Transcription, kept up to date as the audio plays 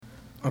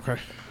Okay.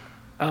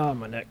 Oh,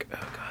 my neck. Oh,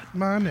 God.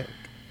 My neck.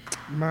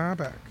 My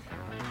back.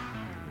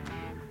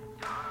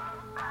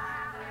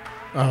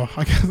 Oh,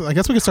 I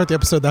guess we can start the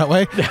episode that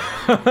way.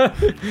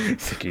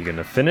 Think you're going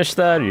to finish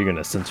that, or you're going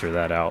to censor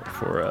that out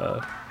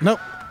for Nope.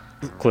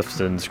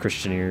 Clifton's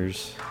Christian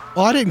ears?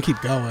 Well, I didn't keep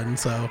going,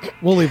 so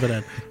we'll leave it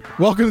in.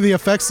 Welcome to the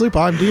Effects Loop.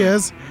 I'm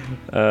Diaz.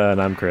 And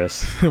I'm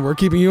Chris. And we're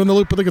keeping you in the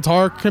loop with the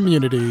guitar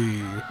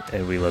community.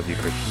 And we love you,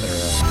 Christian.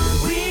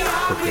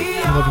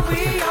 I love you,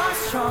 Clifton.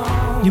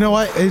 You know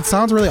what? It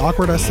sounds really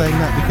awkward us saying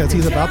that because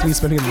he's about to be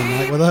spending the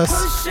night with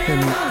us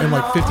in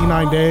like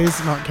 59 days,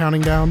 not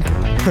counting down.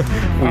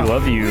 We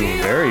love you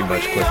very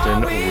much,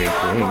 Clifton. Wink,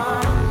 wink.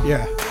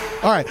 Yeah.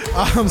 All right.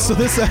 So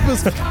this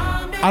episode,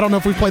 I don't know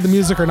if we played the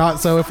music or not.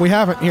 So if we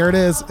haven't, here it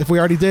is. If we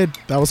already did,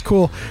 that was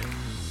cool.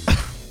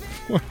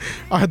 All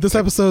right. This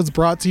episode's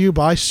brought to you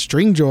by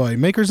Stringjoy,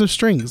 makers of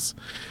strings.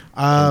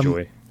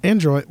 Enjoy.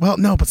 Well,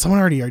 no, but someone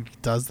already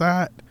does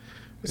that.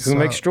 Who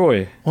makes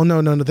joy? Well,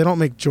 no. They don't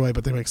make joy,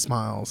 but they make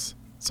smiles.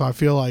 So I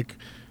feel like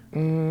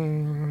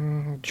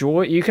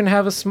joy. You can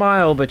have a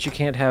smile, but you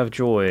can't have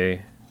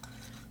joy.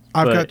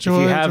 I've got joy.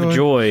 If you have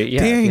joy, Dang,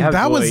 if you have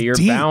that joy, was you're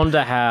deep. bound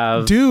to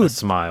have a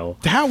smile.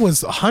 That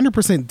was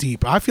 100%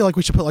 deep. I feel like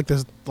we should put like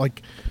this,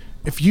 like,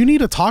 if you need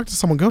to talk to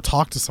someone, go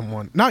talk to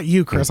someone. Not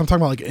you, Chris. I'm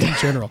talking about like in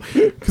general.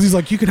 Because he's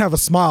like, you can have a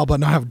smile, but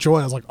not have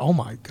joy. I was like, oh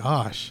my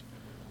gosh.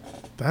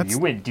 You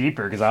went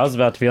deeper because I was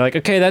about to be like,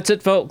 okay, that's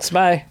it, folks.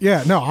 Bye.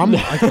 Yeah, no,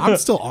 I'm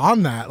still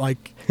on that.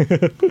 Like,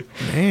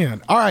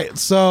 man. All right.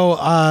 So,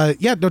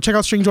 no, check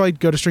out Stringjoy.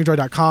 Go to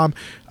stringjoy.com.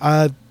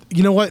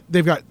 You know what?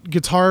 They've got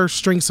guitar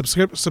string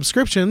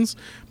subscriptions.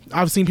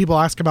 I've seen people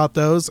ask about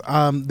those.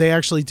 They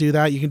actually do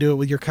that. You can do it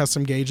with your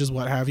custom gauges,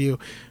 what have you.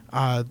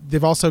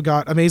 They've also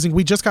got amazing.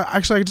 I just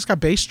got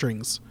bass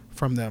strings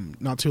from them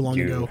not too long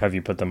ago. Have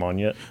you put them on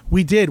yet?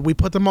 We did. We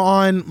put them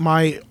on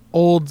my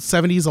old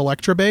 70s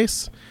Electra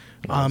bass.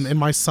 Nice. And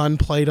my son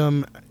played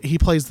them. He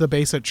plays the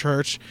bass at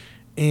church,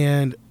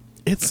 and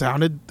they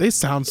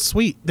sound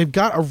sweet. They've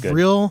got a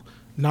real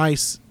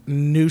nice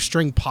new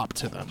string pop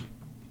to them.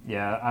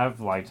 Yeah,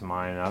 I've liked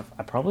mine.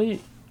 I probably.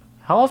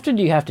 How often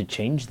do you have to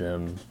change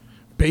them?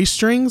 Bass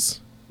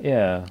strings?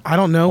 Yeah. I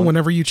don't know.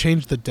 Whenever you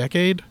change the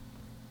decade.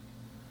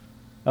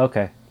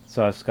 Okay.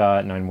 So I've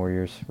got 9 more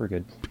years. We're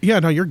good. Yeah,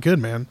 no, you're good,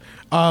 man.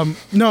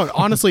 No,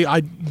 honestly,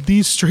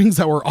 these strings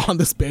that were on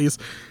this bass,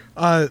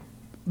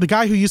 the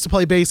guy who used to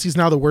play bass, he's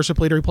now the worship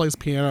leader. He plays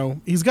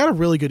piano. He's got a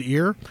really good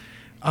ear.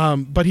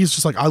 But he's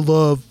just like, I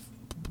love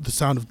the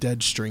sound of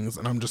dead strings.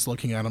 And I'm just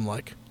looking at him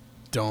like,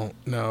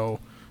 no.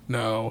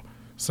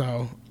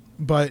 So,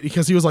 but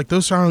because he was like,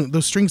 those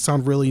strings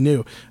sound really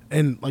new.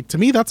 And like, to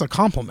me, that's a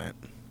compliment.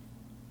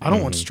 I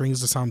don't want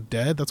strings to sound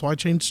dead. That's why I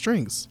changed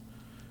strings.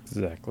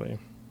 Exactly.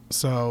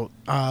 So,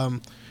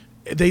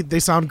 they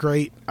sound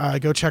great.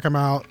 Go check them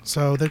out.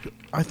 So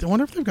I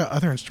wonder if they've got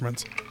other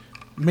instruments.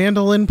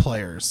 Mandolin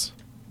players,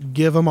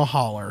 give them a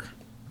holler.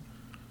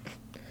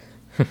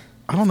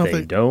 I don't know if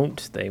they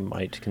don't. They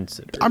might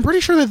consider. I'm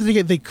pretty sure that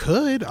they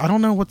could. I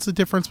don't know what's the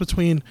difference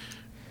between,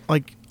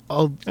 like.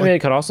 I mean, it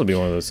could also be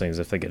one of those things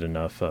if they get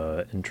enough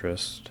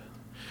interest.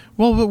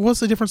 Well, but what's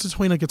the difference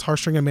between a guitar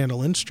string and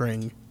mandolin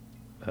string?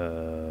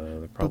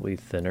 Probably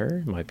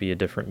thinner. Might be a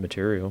different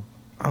material.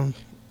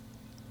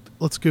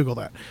 Let's Google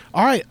that.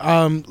 All right.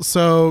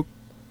 So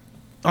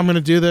I'm going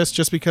to do this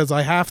just because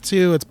I have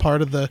to. It's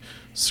part of the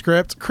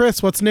script.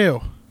 Chris, what's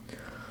new?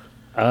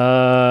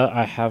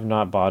 I have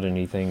not bought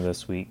anything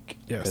this week.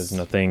 Yes. Because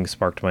nothing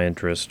sparked my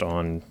interest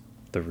on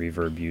the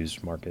reverb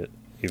used market,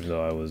 even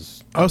though I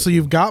was... Oh, so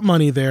you've got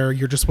money there.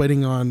 You're just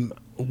waiting on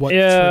what...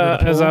 Yeah,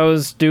 as I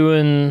was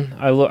doing...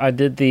 I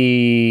did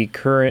the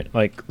current,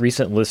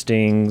 recent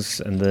listings,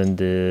 and then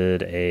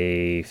did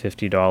a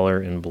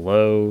 $50 and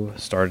below.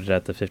 Started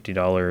at the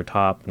 $50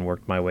 top and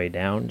worked my way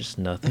down. Just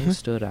nothing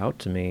stood out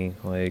to me.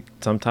 Like,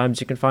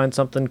 sometimes you can find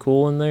something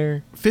cool in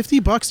there.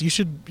 $50,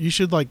 you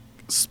should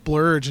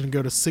splurge and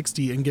go to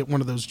 60 and get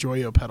one of those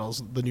Joyo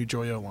pedals, the new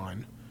Joyo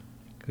line.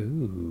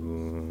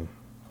 Ooh...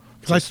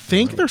 Because I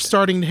think they're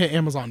starting to hit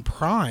Amazon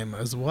Prime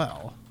as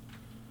well,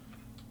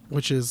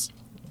 which is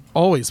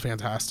always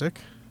fantastic.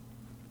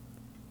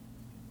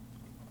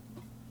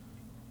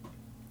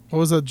 What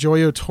was that,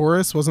 Joyo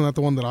Taurus? Wasn't that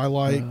the one that I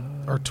like?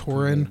 Or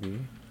Taurin? Maybe.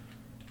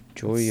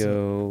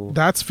 Joyo.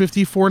 That's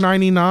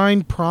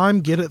 $54.99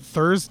 Prime. Get it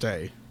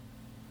Thursday.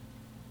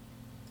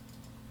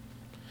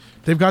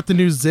 They've got the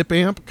new Zip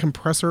Amp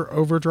Compressor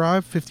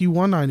Overdrive,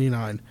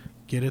 $51.99.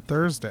 Get it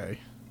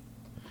Thursday.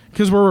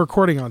 Because we're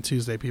recording on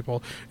Tuesday,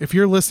 people. If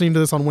you're listening to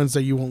this on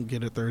Wednesday, you won't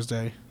get it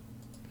Thursday.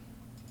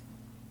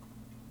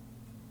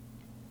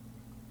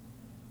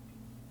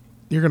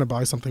 You're going to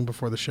buy something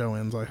before the show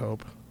ends, I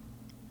hope.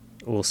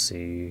 We'll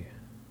see.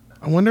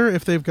 I wonder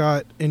if they've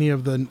got any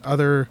of the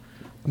other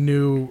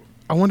new...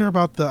 I wonder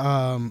about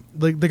the...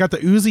 they got the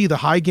Uzi, the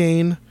high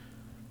gain,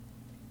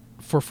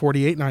 for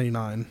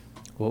 $48.99.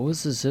 What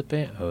was the Zip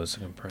Amp? Oh, it's a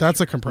compressor. That's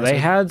a compressor. They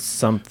had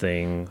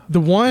something. The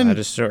one... I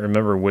just don't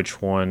remember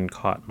which one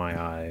caught my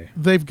eye.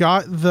 They've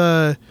got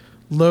the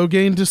low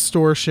gain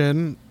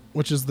distortion,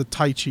 which is the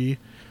Tai Chi.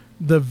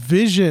 The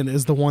Vision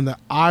is the one that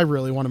I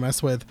really want to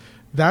mess with.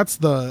 That's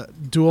the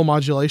dual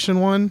modulation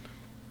one.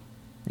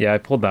 Yeah, I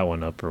pulled that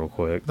one up real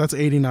quick. That's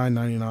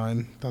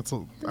 $89.99. That's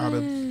out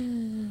of.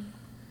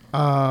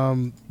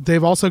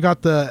 They've also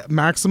got the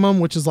Maximum,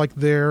 which is like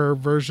their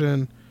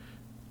version.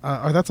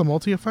 That's a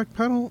multi-effect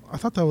pedal. I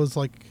thought that was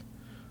like.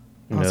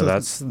 No,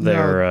 that's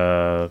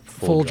their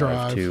full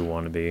drive 2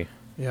 wannabe.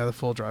 Yeah, the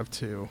full drive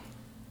 2.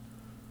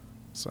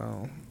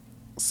 So,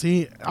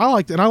 see, I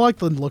like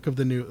the look of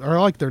the new. Or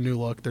I like their new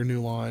look, their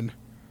new line.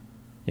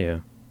 Yeah.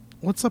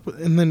 What's up?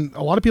 And then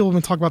a lot of people have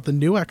been talking about the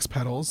new X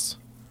pedals.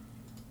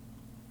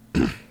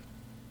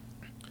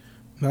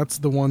 That's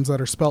the ones that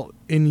are spelled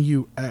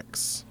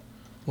N-U-X.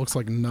 Looks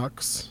like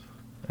Nux.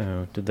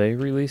 Oh, did they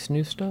release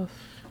new stuff?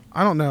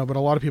 I don't know, but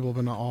a lot of people have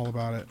been all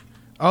about it.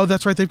 Oh,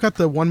 that's right. They've got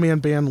the one-man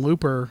band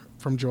looper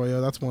from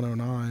Joyo. That's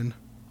 109.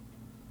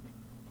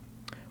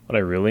 What I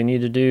really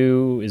need to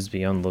do is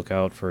be on the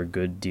lookout for a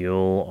good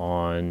deal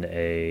on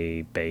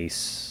a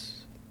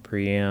bass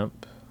preamp.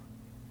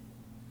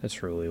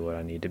 That's really what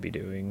I need to be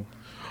doing.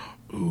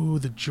 Ooh,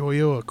 the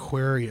Joyo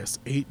Aquarius.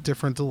 8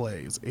 different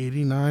delays.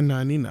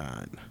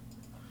 $89.99.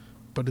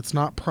 But it's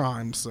not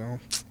Prime, so...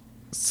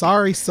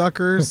 Sorry,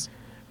 suckers.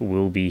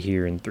 We'll be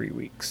here in 3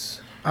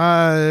 weeks.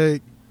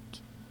 If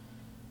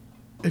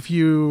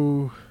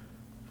you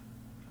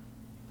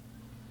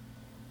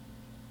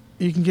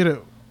can get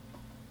it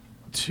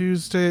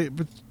Tuesday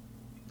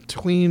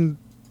between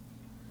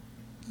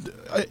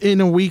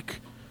in a week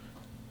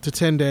to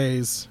 10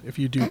 days if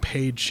you do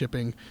paid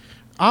shipping.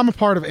 I'm a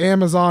part of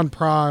Amazon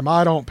Prime.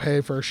 I don't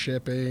pay for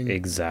shipping.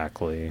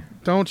 Exactly.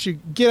 Don't you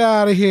get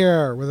out of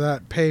here with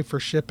that pay for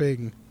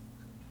shipping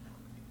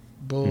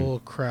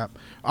bull crap.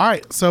 All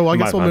right, so I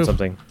guess we'll move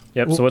something.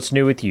 Yep. So what's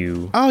new with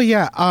you? Oh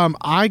yeah,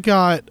 I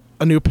got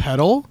a new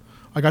pedal.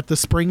 I got the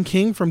Spring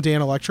King from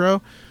Dan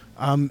Electro.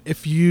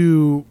 If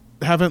you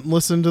haven't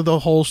listened to the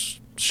whole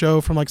show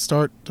from like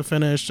start to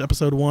finish,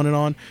 episode 1 and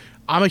on,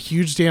 I'm a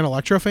huge Dan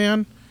Electro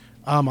fan.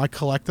 I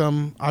collect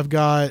them. I've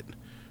got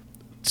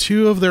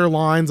 2 of their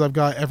lines. I've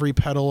got every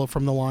pedal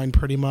from the line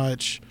pretty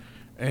much,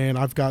 and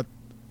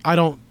I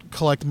don't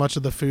collect much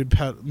of the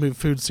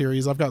food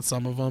series. I've got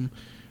some of them.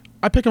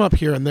 I pick them up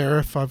here and there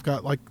if I've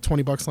got like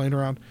 $20 laying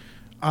around.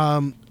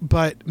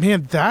 But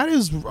man, that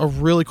is a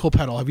really cool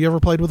pedal. Have you ever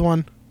played with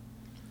one?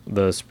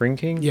 The Spring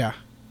King? Yeah.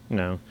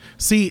 No.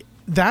 See,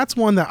 that's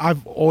one that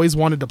I've always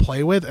wanted to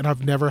play with and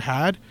I've never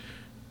had.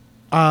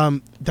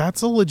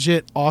 That's a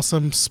legit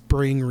awesome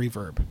spring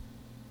reverb. It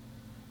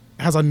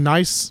has a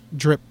nice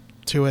drip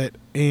to it,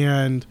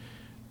 and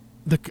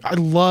I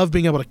love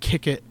being able to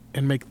kick it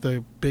and make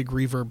the big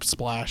reverb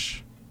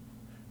splash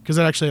because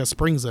it actually has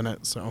springs in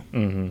it. So,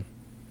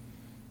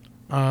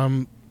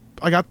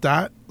 I got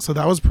that, so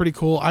that was pretty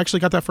cool. I actually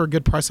got that for a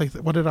good price. I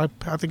think I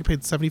paid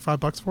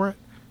 $75 for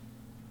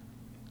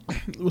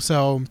it.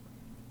 So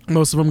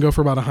most of them go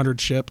for about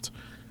 100 shipped.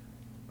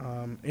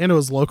 And it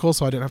was local,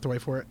 so I didn't have to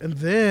wait for it. And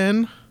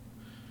then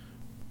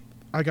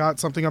I got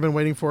something I've been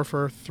waiting for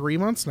 3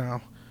 months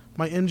now.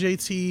 My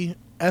NJT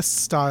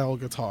S-style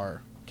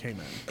guitar came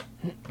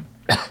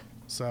in.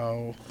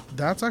 So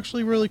that's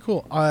actually really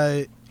cool.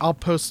 I'll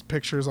post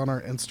pictures on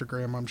our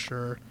Instagram, I'm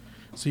sure.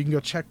 So you can go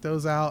check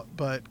those out.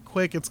 But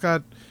quick, it's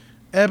got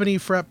ebony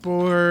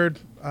fretboard,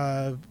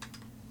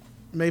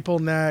 maple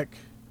neck,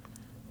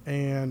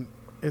 and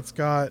it's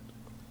got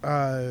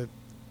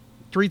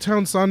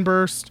 3-tone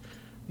sunburst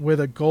with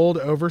a gold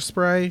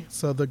overspray.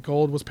 So the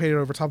gold was painted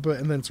over top of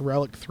it, and then it's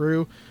relic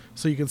through.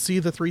 So you can see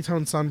the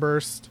 3-tone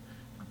sunburst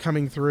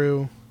coming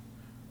through.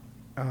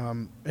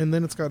 And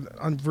then it's got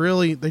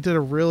they did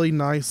a really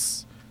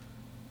nice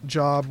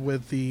job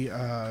with the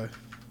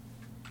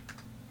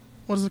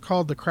what is it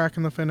called? The crack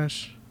in the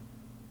finish?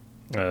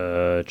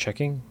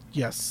 Checking?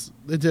 Yes.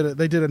 They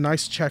did a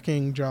nice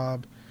checking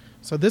job.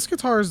 So this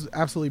guitar is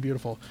absolutely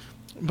beautiful.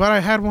 But I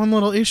had one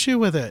little issue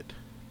with it.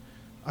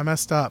 I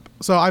messed up.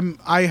 So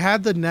I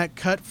had the neck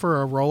cut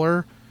for a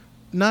roller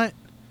nut,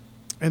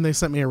 and they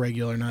sent me a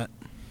regular nut.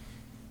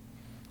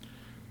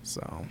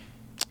 So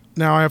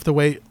now I have to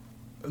wait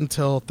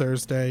until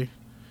Thursday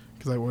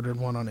because I ordered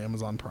one on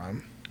Amazon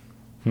Prime.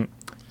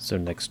 So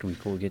next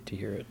week we'll get to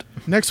hear it.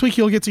 Next week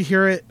you'll get to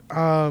hear it.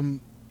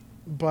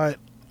 But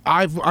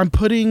I've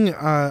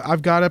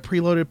got a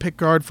preloaded pick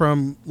guard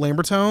from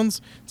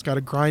Lambertones. It's got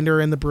a grinder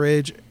in the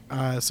bridge.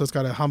 So it's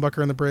got a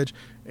humbucker in the bridge,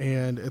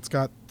 and it's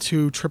got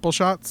 2 triple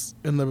shots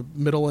in the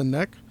middle and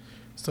neck.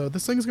 So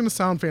this thing is going to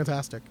sound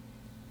fantastic.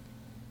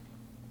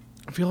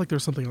 I feel like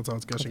there's something else I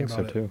was gushing about.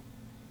 I think so too.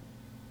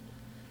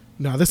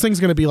 No, this thing's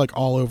going to be like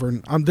all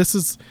over. I'm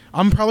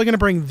probably going to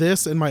bring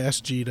this in my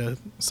SG to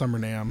Summer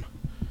NAMM.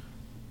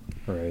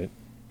 Right.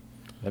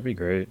 That'd be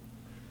great.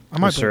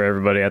 I'm sure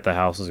everybody at the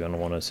house is going to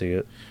want to see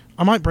it.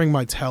 I might bring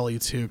my Telly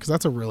too, because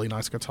that's a really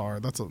nice guitar.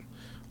 That's a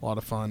lot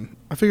of fun.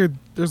 I figured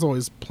there's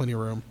always plenty of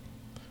room.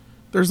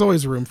 There's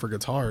always room for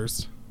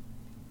guitars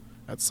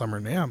at Summer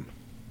NAMM.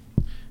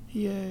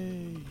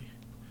 Yay.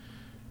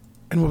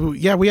 And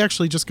we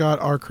actually just got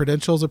our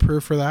credentials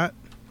approved for that.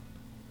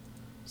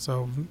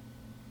 So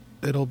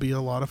it'll be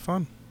a lot of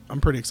fun.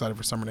 I'm pretty excited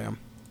for Summer Jam.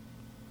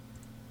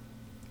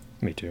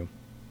 Me too.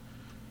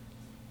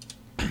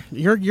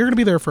 You're gonna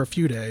be there for a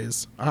few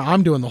days.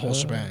 I'm doing the whole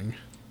shebang.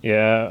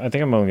 Yeah, I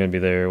think I'm only going to be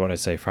there, what I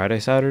say, Friday,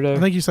 Saturday? I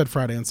think you said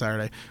Friday and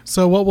Saturday.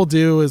 So what we'll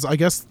do is, I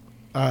guess,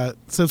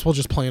 since we'll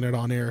just plan it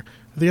on air,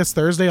 I guess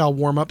Thursday I'll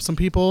warm up some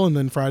people, and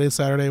then Friday and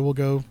Saturday we'll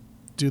go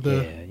do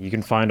the... Yeah, you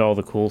can find all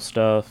the cool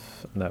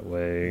stuff. And that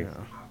way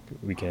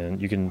you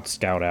can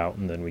scout out,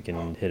 and then we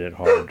can hit it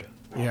hard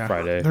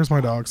Friday. There's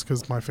my dogs,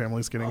 because my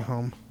family's getting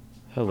home.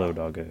 Hello,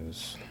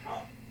 doggos.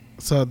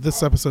 So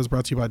this episode is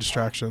brought to you by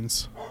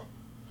Distractions.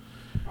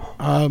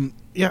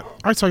 Yeah. All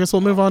right, so I guess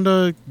we'll move on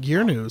to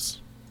gear news.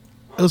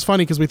 It was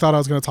funny because we thought I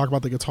was going to talk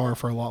about the guitar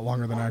for a lot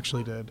longer than I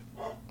actually did.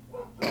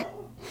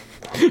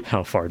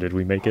 How far did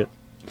we make it?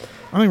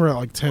 I think we're at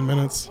like 10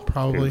 minutes,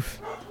 probably.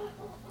 Oof.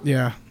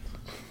 Yeah.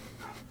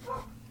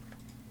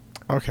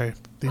 Okay,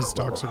 these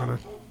dogs are going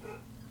to...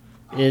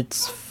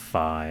 It's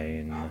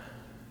fine.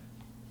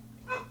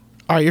 All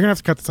right, you're going to have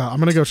to cut this out. I'm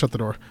going to go shut the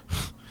door.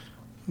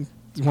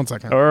 1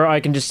 second. Or I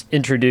can just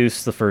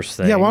introduce the first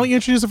thing. Yeah, why don't you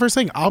introduce the first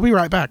thing? I'll be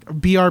right back.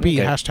 BRB,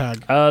 Okay.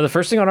 hashtag. The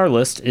first thing on our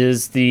list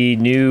is the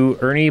new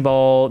Ernie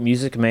Ball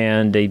Music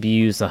Man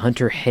debuts the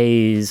Hunter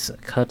Hayes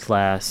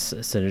Cutlass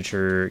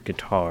signature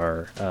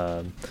guitar.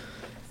 I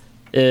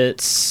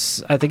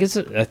think this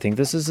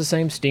is the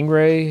same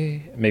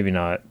Stingray. Maybe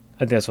not. I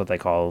think that's what they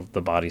call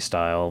the body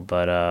style,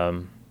 but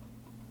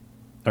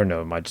or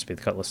no, it might just be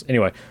the Cutlass.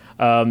 Anyway,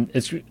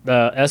 it's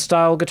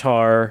S-style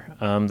guitar.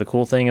 The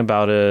cool thing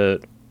about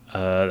it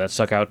that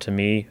stuck out to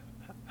me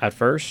at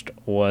first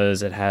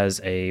was it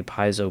has a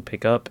piezo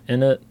pickup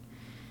in it,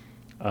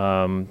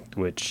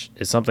 which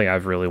is something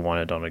I've really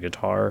wanted on a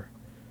guitar.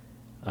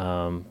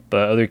 But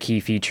other key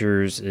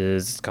features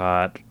is it's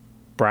got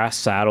brass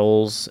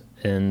saddles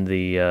in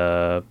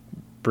the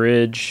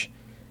bridge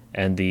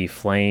and the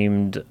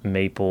flamed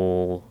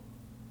maple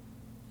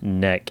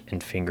neck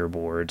and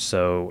fingerboard.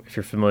 So if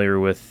you're familiar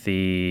with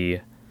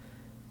I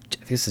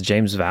think this is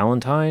James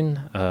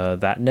Valentine,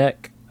 that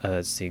neck,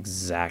 it's the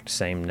exact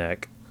same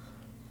neck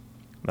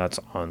that's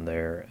on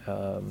there.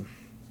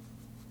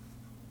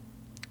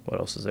 What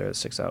else is there that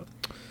sticks out?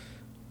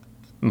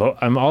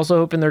 I'm also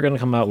hoping they're going to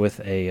come out with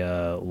a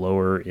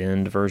lower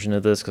end version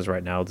of this, because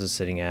right now this is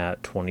sitting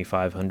at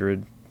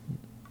 $2,500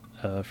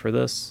 for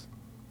this.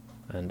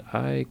 And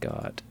I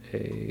got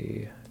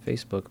a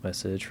Facebook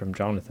message from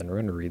Jonathan. We're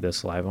going to read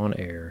this live on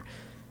air.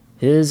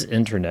 His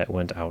internet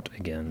went out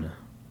again.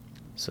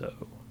 So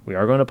we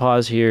are going to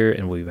pause here,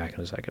 and we'll be back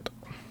in a second.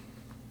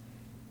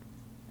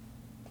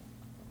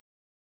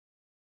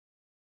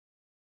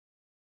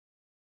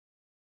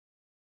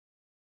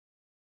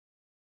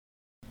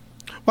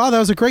 Wow, that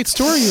was a great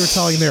story you were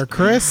telling there,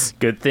 Chris.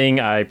 Good thing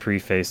I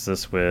prefaced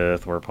this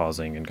with we're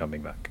pausing and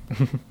coming back.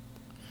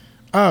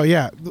 Oh,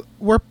 yeah.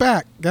 We're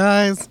back,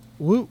 guys.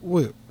 Woot,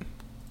 woot.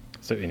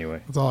 So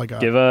anyway, That's all I got.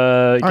 give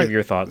right.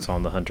 your thoughts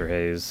on the Hunter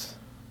Hayes.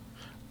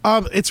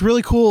 It's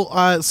really cool.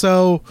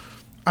 So,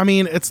 I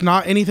mean, it's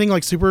not anything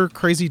like super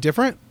crazy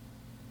different.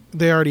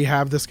 They already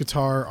have this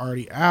guitar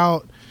already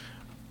out,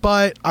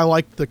 but I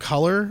like the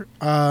color.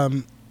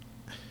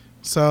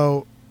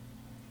 So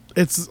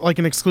it's like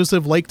an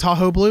exclusive Lake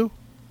Tahoe blue,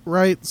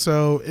 right?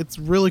 So it's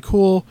really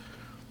cool.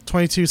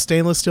 22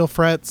 stainless steel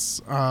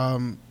frets.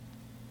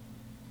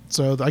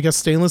 So I guess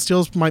stainless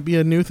steels might be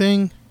a new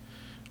thing.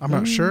 I'm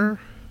not sure.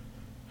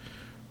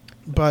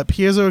 But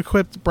piezo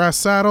equipped brass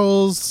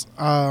saddles.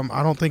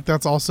 I don't think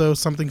that's also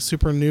something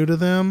super new to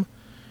them.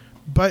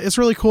 But it's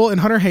really cool. And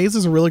Hunter Hayes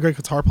is a really great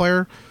guitar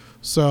player.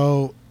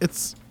 So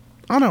it's,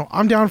 I don't know.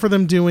 I'm down for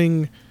them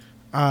doing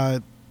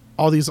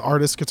all these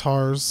artist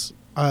guitars.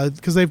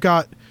 Because they've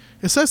got,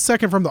 it says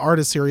second from the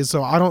artist series.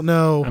 So I don't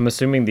know. I'm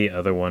assuming the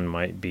other one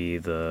might be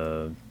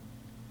the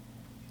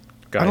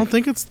guy. I don't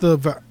think it's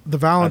the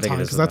Valentine,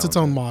 because that's its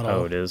own model.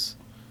 Oh, it is?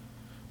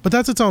 But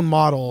that's its own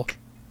model.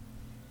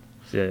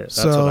 Yeah,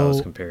 that's what I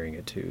was comparing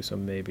it to. So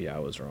maybe I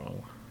was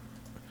wrong.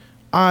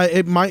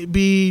 It might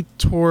be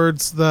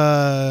towards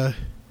the...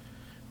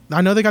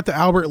 I know they got the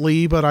Albert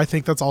Lee, but I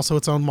think that's also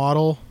its own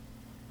model.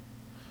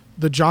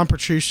 The John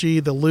Petrucci,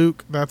 the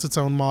Luke, that's its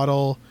own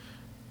model.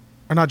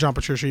 Or not John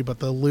Petrucci, but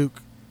the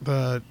Luke,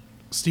 the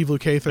Steve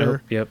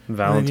Lukather. Yep.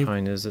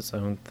 Valentine is its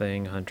own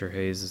thing. Hunter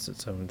Hayes is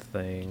its own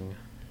thing.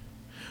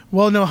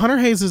 Well, no, Hunter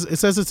Hayes it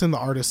says it's in the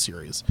artist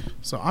series.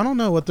 So I don't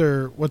know what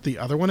the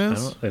other one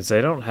is.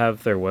 They don't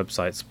have their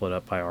website split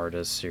up by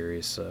artist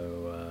series,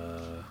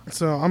 so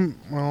I'm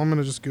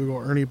gonna just Google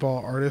Ernie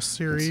Ball artist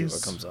series. let's see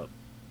what comes up.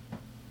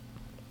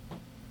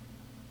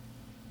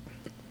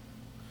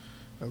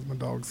 As my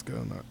dogs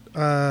go nuts.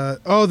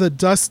 The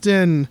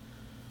Dustin,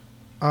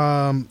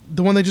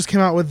 the one they just came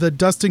out with, the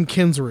Dustin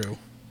Kinsrew.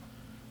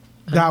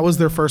 That was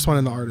their first one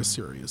in the artist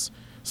series.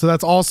 So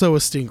that's also a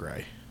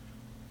Stingray.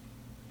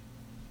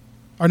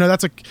 Oh no,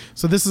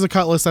 so this is a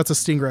Cutlass, that's a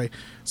Stingray.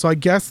 So I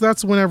guess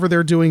that's whenever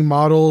they're doing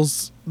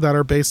models that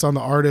are based on the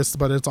artist,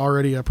 but it's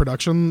already a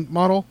production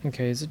model.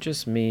 Okay, is it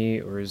just me,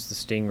 or is the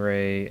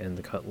Stingray and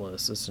the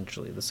Cutlass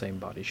essentially the same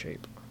body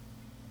shape?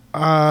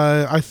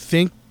 I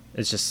think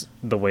It's just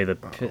the way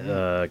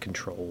the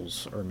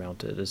controls are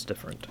mounted is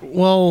different.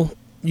 Well,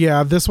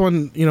 yeah, this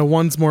one,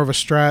 one's more of a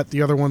Strat.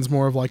 The other one's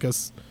more of like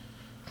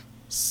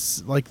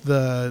like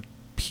the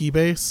P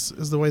bass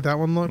is the way that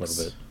one looks. A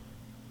little bit.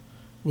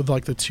 With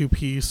like the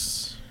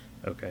 2-piece.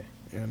 Okay.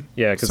 And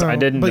Yeah, because I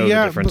didn't know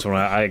the difference when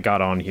I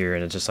got on here,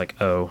 and it's just like,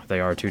 oh, they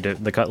are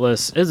the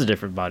Cutlass is a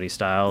different body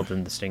style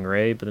than the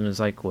Stingray, but then it's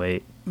like,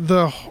 wait.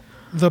 The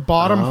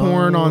bottom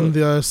horn on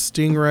the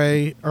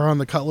Stingray or on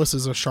the Cutlass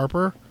is a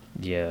sharper.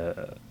 Yeah.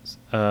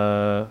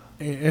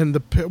 And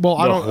the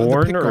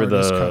horn or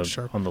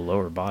the on the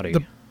lower body.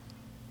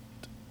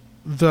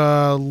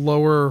 The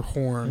lower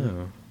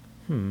horn.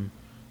 Oh.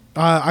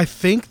 I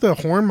think the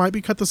horn might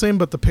be cut the same,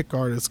 but the pick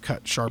guard is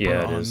cut sharper.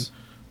 Yeah, it is.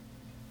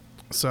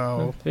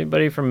 So, if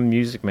anybody from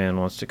Music Man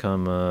wants to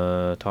come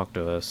talk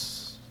to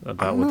us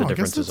about what the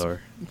differences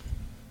are.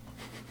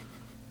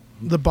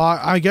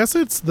 I guess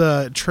it's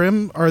the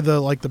trim or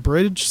the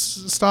bridge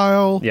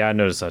style. Yeah, I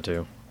noticed that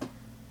too.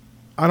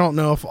 I don't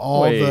know if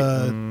all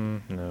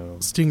no.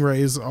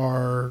 Stingrays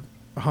are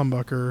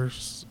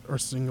humbuckers or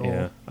single.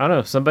 Yeah, I don't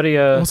know.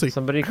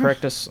 Somebody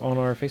correct us on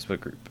our Facebook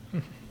group.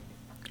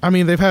 I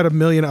mean, they've had a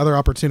million other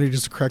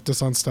opportunities to correct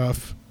us on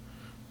stuff.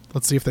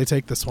 Let's see if they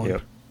take this one.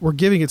 Yep. We're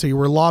giving it to you.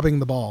 We're lobbing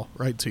the ball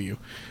right to you.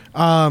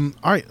 All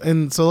right,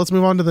 and so let's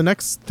move on to the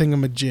next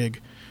thingamajig.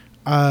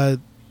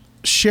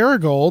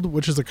 Sharagold,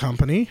 which is a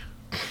company,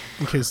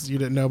 in case you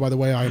didn't know by the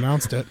way I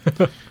announced it,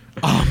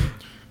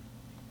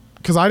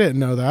 because I didn't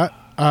know that.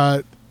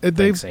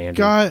 They've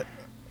got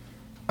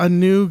a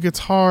new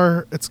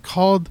guitar. It's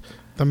called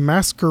the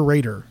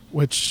Masquerader,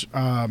 which,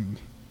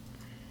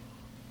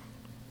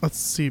 let's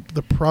see,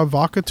 the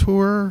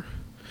Provocateur.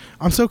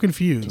 I'm so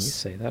confused. Can you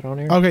say that on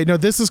air? Okay, no,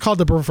 this is called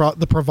the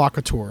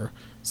Provocateur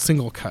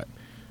single cut.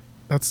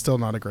 That's still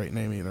not a great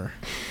name either.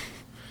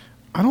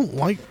 I don't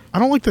like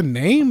the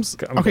names.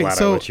 Okay,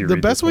 so the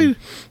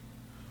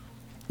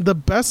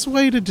best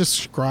way to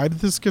describe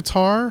this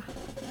guitar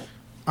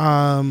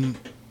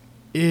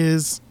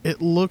is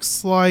it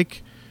looks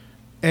like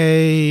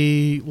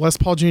a Les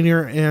Paul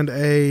Jr. and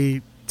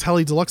a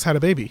Tele Deluxe had a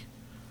baby.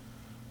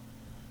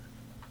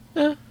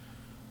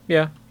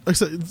 Yeah.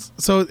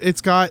 So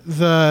it's got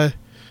the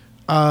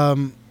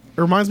it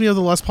reminds me of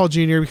the Les Paul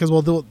Jr. because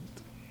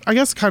I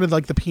guess kind of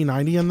like the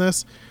P90 in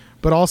this,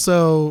 but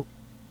also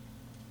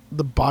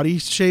the body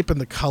shape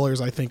and the colors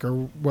I think are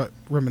what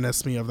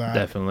reminisce me of that.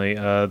 Definitely.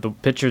 The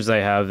pictures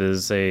they have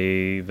is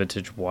a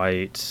vintage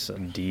white,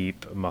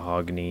 deep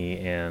mahogany,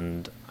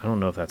 and I don't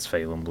know if that's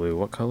Phelan blue.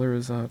 What color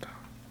is that?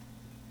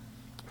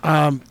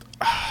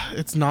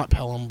 It's not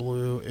Pelham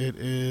blue. It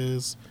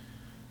is.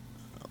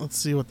 Let's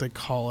see what they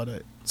call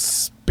it.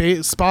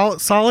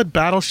 Solid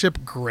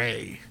battleship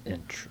gray.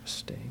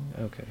 Interesting.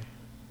 Okay.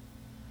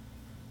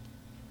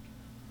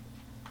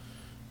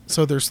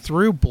 So there's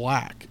through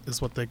black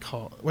is what they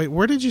call it. Wait,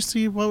 where did you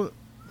see what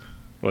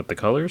the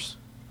colors?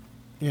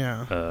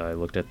 Yeah. I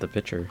looked at the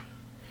picture.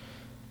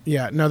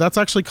 Yeah, no, that's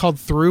actually called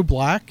through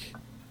black.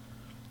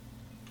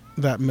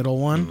 That middle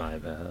one. My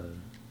bad.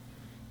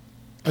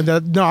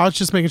 No, I was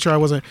just making sure I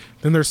wasn't.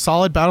 Then there's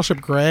solid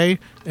battleship gray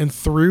and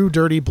through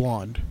dirty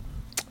blonde.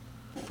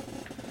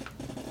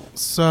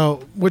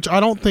 So, which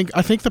I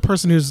think the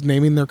person who's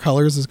naming their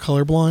colors is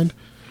colorblind,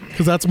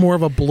 because that's more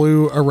of a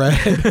blue, a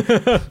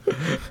red,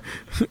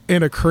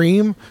 and a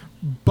cream.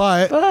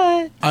 But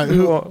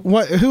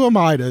who am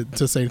I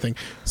to say anything?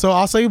 So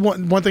I'll say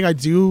one thing I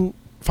do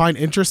find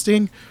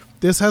interesting.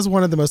 This has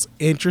one of the most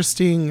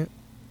interesting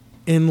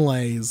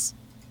inlays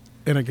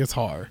in a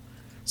guitar.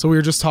 So we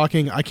were just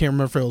talking. I can't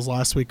remember if it was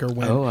last week or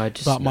when. Oh, I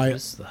just about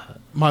noticed that.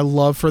 My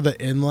love for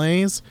the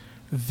inlays.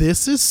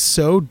 This is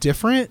so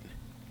different.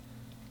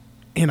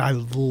 And I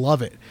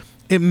love it.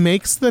 It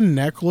makes the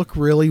neck look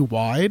really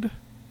wide.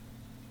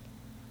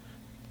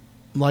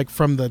 Like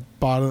from the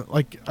bottom.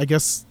 Like, I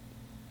guess,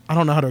 I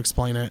don't know how to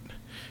explain it.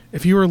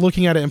 If you were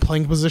looking at it in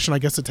playing position, I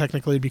guess it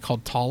technically would be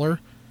called taller.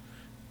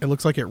 It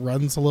looks like it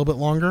runs a little bit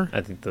longer.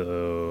 I think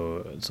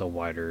it's a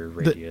wider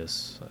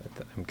radius.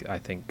 I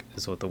think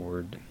is what the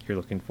word you're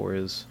looking for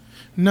is.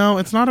 No,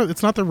 it's not.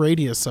 It's not the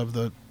radius of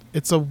the.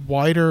 It's a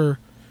wider.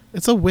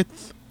 It's a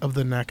width of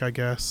the neck, I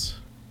guess.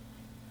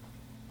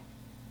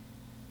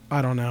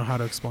 I don't know how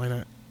to explain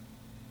it,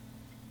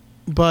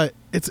 but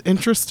it's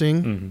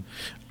interesting. Mm-hmm.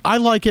 I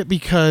like it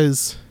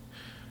because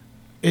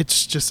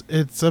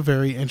it's a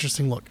very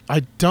interesting look. I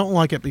don't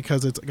like it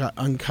because it's got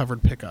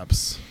uncovered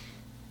pickups,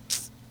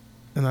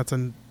 and that's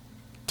a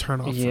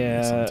turn off for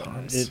me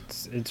sometimes.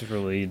 It's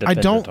really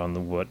dependent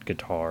on what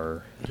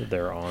guitar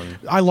they're on.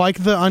 I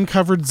like the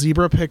uncovered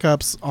zebra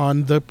pickups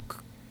on the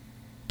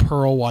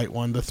pearl white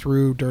one, the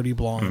through dirty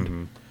blonde.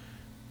 Mm-hmm.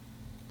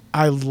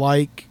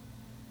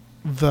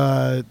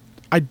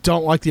 I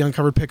don't like the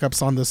uncovered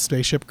pickups on the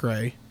spaceship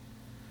gray.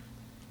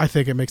 I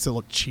think it makes it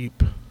look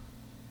cheap.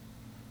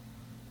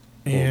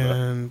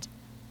 And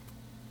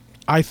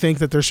I think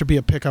that there should be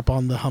a pickup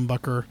on the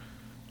humbucker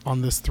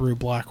on this through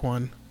black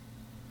one.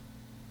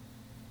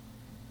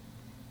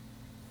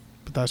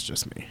 But that's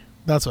just me.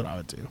 That's what I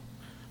would do.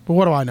 But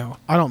what do I know?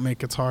 I don't make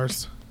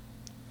guitars.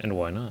 And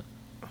why not?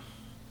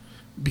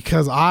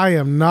 Because I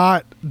am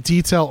not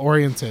detail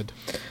oriented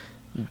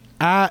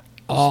at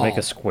all. Just make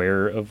a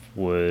square of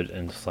wood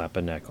and slap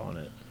a neck on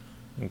it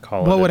and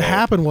call it. What would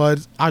happen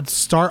was I'd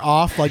start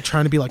off like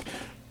trying to be like,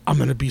 I'm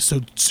gonna be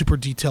so super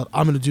detailed.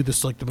 I'm gonna do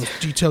this like the most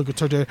detailed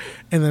guitar,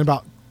 and then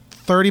about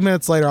 30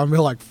 minutes later, I'm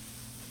gonna like,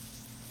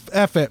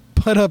 F it,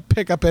 put a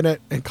pickup in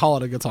it, and call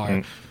it a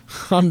guitar.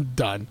 I'm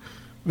done.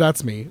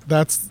 That's me.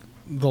 That's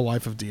the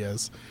life of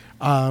Diaz.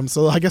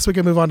 So I guess we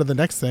can move on to the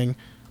next thing.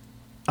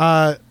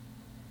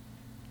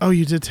 Oh,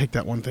 you did take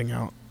that one thing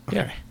out.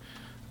 Okay.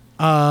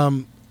 Yeah.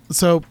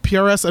 So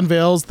PRS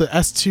unveils the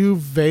S2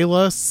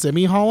 Vela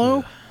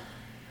semi-hollow.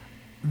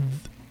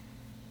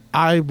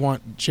 I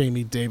want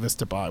Jamie Davis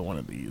to buy one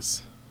of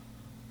these.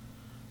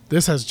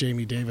 This has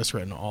Jamie Davis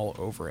written all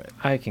over it.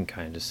 I can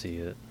kind of see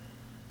it.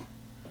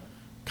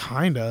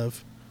 Kind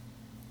of.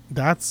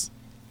 That's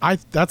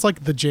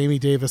like the Jamie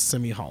Davis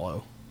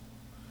semi-hollow.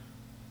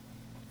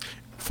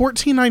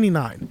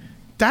 $14.99.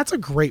 That's a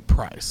great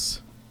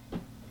price.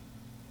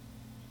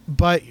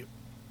 But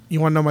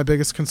you want to know my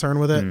biggest concern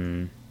with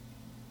it?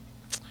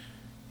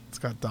 It's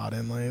got dot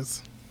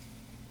inlays.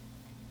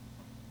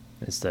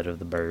 Instead of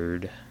the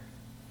bird.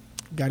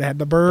 Gotta have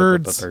the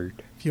birds. The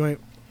bird. If you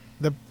ain't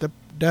the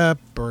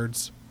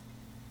birds.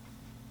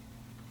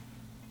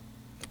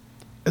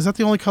 Is that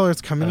the only color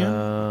it's coming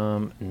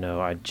in?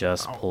 No, I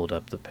just pulled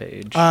up the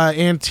page.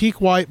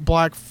 Antique white,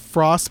 black,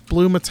 frost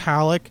blue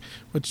metallic,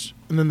 and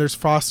then there's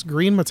frost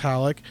green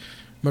metallic,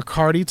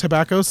 McCarty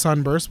tobacco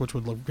sunburst, which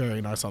would look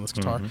very nice on this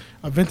guitar,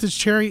 a vintage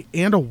cherry,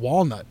 and a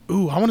walnut.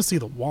 Ooh, I want to see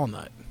the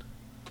walnut.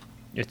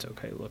 It's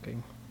okay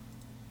looking.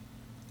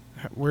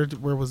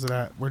 Where was it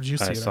at? Where did you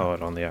see it? I saw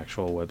it on the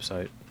actual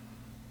website.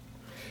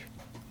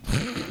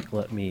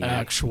 Let me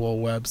actual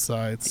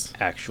websites.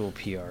 Actual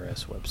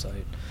PRS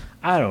website.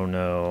 I don't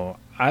know.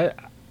 I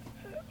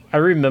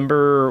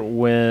remember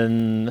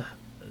when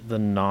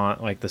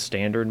the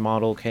standard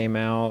model came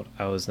out.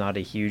 I was not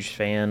a huge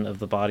fan of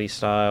the body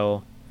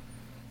style,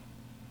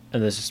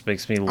 and this just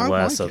makes me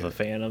less of a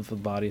fan of the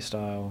body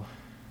style.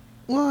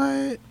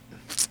 What?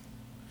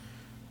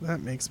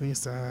 That makes me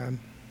sad.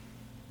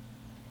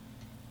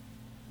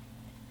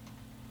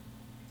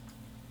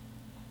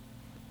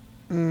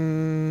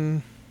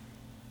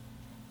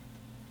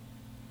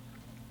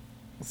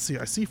 Let's see.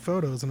 I see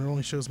photos and it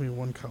only shows me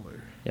one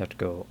color. You have to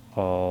go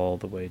all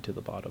the way to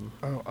the bottom.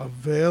 Oh,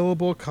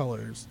 available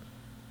colors.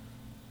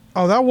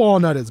 Oh, that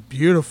walnut is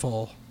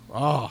beautiful.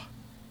 Oh,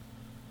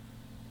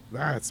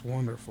 that's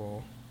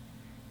wonderful.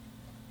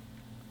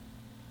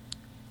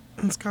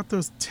 And it's got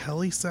those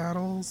telly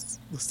saddles,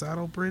 the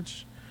saddle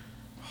bridge.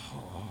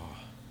 Oh.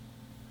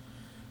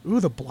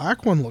 Ooh, the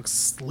black one looks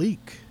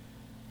sleek.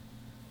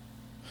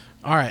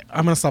 All right,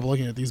 I'm going to stop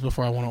looking at these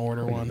before I want to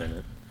order one. Wait a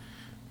minute.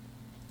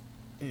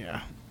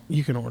 Yeah,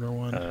 you can order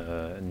one.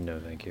 No,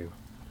 thank you.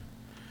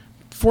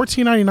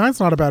 $14.99 is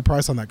not a bad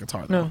price on that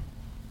guitar, though.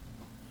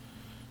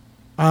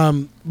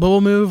 No. But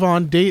we'll move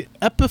on.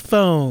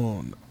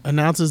 Epiphone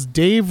announces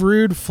Dave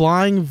Rude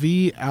Flying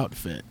V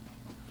outfit.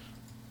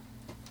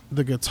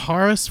 The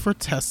guitarists for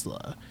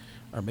Tesla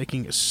are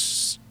making a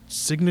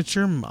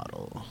signature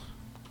model.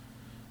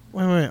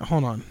 Wait,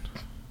 hold on.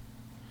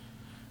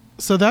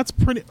 So that's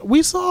pretty.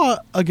 We saw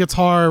a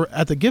guitar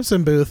at the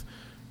Gibson booth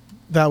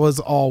that was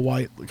all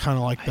white, kind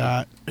of like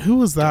that. Who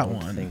was that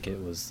one? I think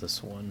it was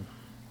this one.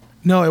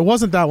 No, it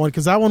wasn't that one,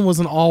 because that one was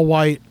an all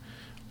white.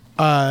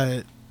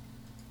 I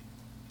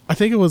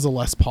think it was a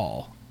Les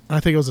Paul. I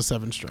think it was a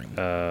 7-string.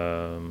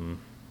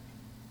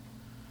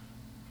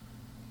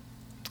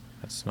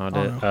 That's not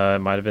it. It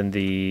might have been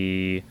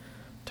the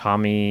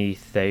Tommy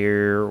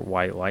Thayer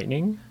White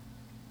Lightning,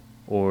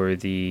 or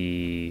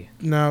the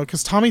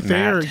because Tommy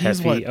Thayer,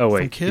 he's what? Oh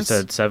wait, from Kiss? you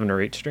said 7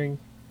 or 8 string.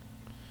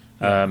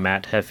 Yeah.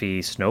 Matt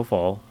Heffy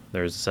Snowfall.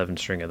 There's a 7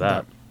 string of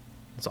that.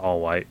 It's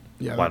all white.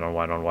 Yeah, white on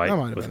white on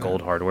white with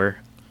gold hardware.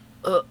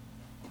 How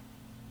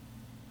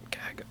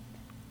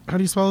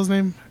do you spell his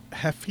name?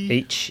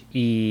 Heffy?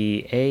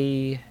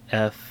 Heafy.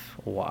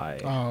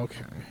 Oh,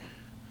 okay.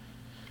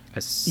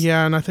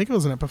 Yeah, and I think it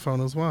was an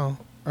Epiphone as well.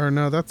 Or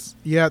no, that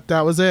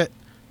was it.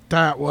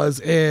 That was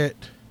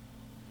it.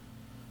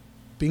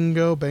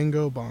 Bingo,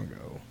 bango,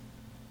 bongo.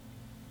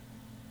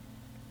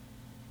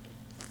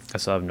 I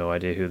still have no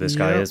idea who this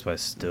guy is, but I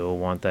still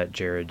want that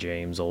Jared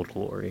James Old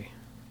Glory.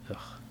 Ugh.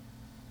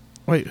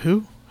 Wait,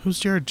 who? Who's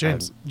Jared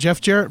James?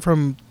 Jeff Jarrett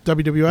from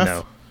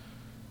WWF?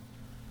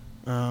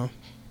 No.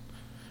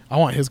 I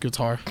want his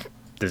guitar.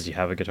 Does he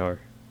have a guitar?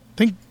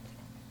 I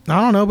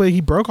don't know, but he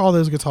broke all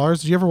those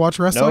guitars. Did you ever watch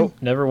wrestling? Nope,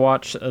 never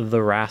watched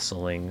The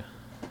Wrestling.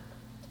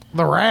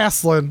 The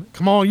Wrestling.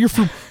 Come on, you're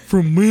from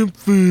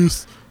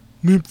Memphis.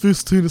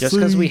 Memphis, Tennessee. Just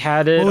because we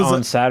had it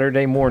on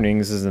Saturday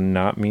mornings does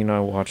not mean I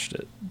watched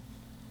it.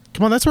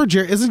 Come on, that's where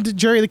isn't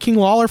Jerry the King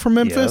Lawler from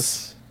Memphis?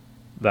 Yes.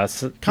 That's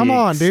the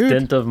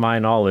extent of my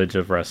knowledge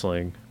of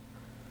wrestling.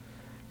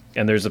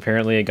 And there's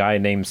apparently a guy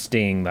named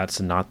Sting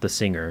that's not the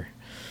singer.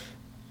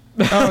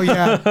 Oh,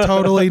 yeah,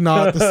 totally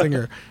not the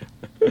singer.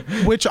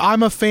 Which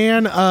I'm a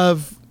fan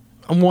of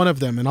one of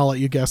them, and I'll let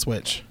you guess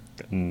which.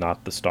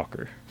 Not the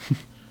stalker.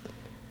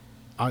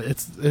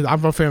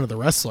 I'm a fan of the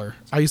wrestler.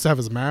 I used to have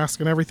his mask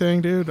and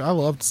everything, dude. I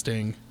loved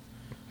Sting.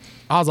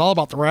 I was all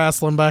about the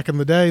wrestling back in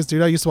the days,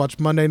 dude. I used to watch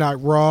Monday Night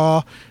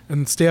Raw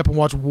and stay up and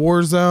watch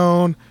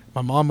Warzone.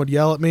 My mom would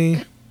yell at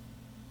me.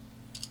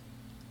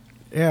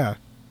 Yeah.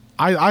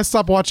 I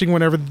stopped watching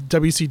whenever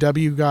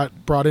WCW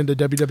got brought into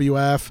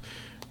WWF,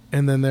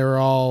 and then they were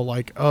all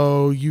like,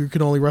 oh, you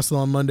can only wrestle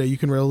on Monday. You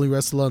can only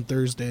wrestle on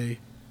Thursday.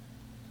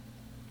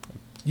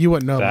 You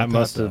wouldn't know That about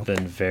must that, have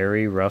been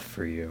very rough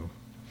for you.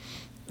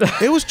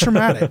 It was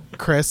traumatic,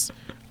 Chris.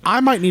 I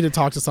might need to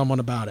talk to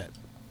someone about it.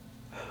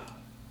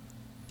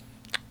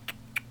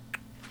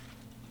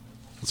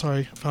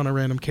 Sorry, I found a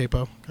random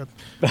capo.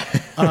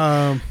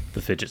 The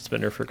fidget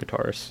spinner for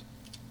guitarists.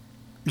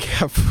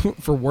 Yeah,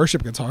 for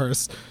worship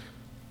guitarists.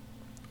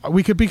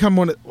 We could become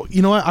one.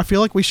 You know what? I feel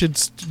like we should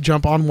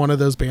jump on one of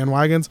those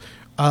bandwagons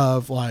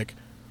of like,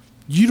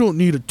 you don't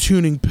need a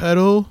tuning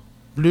pedal.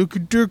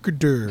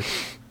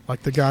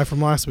 Like the guy from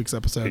last week's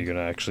episode. Are you going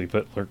to actually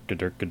put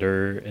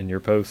lurk-a-durk-a-dur in your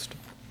post?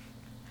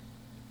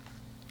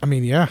 I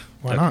mean, yeah.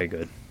 Why not? Okay,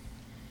 good.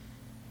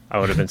 I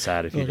would have been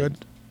sad if you good.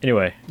 did.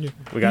 Anyway, Yeah.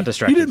 we got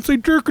distracted. He didn't say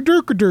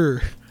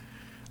durk-a-durk-a-dur.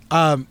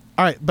 All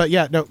right, but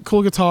yeah, no,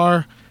 cool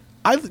guitar.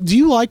 Do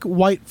you like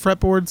white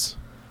fretboards?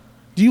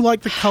 Do you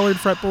like the colored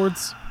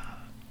fretboards?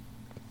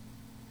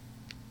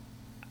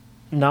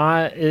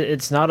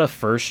 It's not a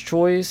first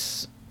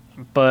choice,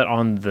 but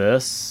on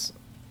this,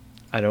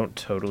 I don't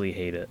totally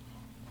hate it.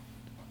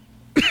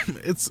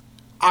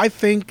 I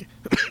think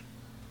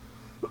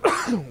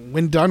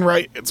when done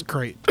right, it's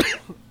great.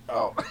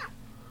 Oh.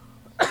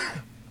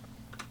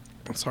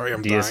 I'm sorry,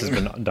 I'm DS dying.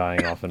 has been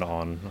dying off and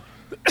on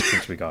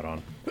since we got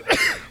on.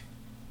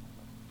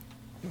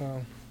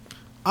 I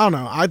don't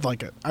know. I'd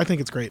like it. I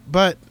think it's great,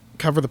 but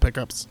cover the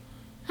pickups.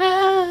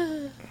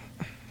 I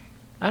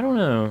don't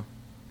know.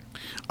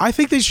 I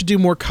think they should do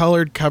more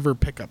colored cover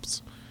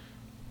pickups.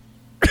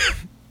 I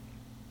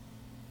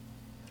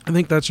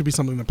think that should be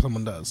something that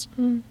someone does.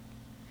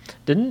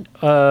 Didn't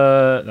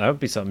that would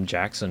be something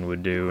Jackson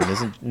would do?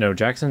 And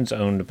Jackson's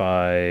owned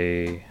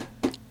by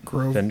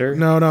Fender?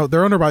 No,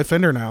 they're owned by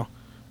Fender now.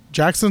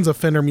 Jackson's a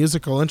Fender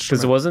musical instrument.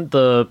 Because it wasn't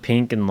the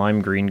pink and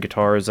lime green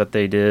guitars that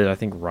they did. I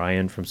think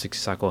Ryan from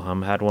 60 Cycle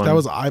Hum had one. That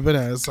was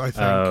Ibanez, I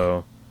think.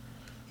 Oh.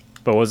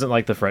 But wasn't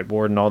like the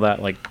fretboard and all that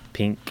like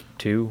pink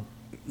too?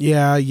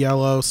 Yeah,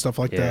 yellow, stuff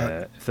like Yeah.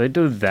 that. If they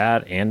do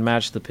that and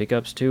match the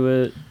pickups to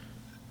it,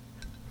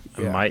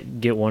 I might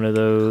get one of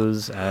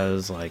those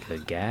as like a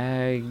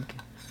gag.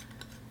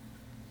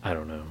 I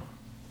don't know.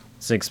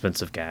 It's an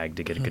expensive gag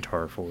to get a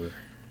guitar for.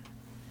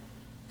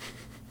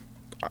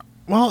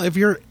 Well, if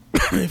you're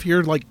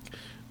like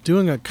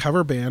doing a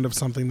cover band of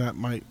something that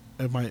might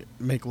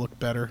make look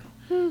better.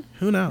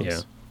 Who knows? Yeah.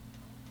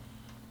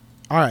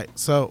 All right,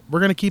 so we're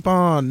gonna keep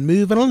on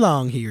moving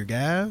along here,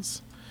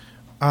 guys.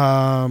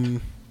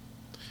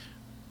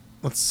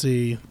 Let's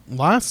see.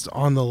 Last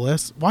on the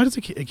list. Why does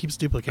it keeps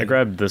duplicating? I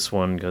grabbed this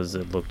one because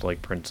it looked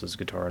like Prince's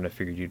guitar, and I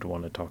figured you'd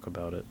want to talk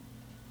about it.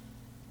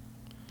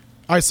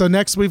 All right, so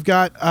next we've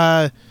got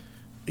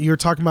you're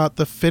talking about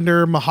the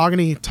Fender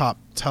Mahogany Top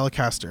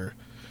Telecaster.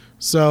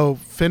 So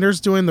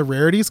Fender's doing the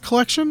Rarities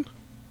collection,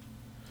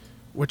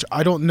 which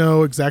I don't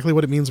know exactly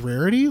what it means,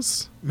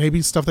 rarities.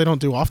 Maybe stuff they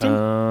don't do often.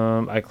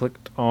 I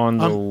clicked on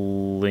the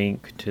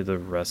link to the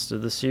rest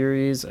of the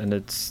series, and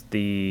it's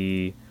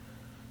their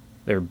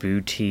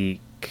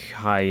boutique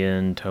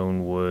high-end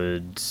tone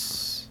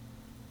woods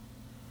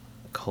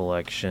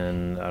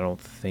collection. I don't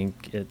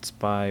think it's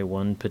by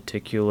one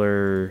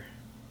particular.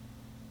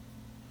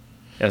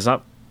 It's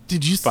not.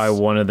 Did you by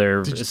one of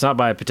their? It's not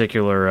by a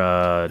particular.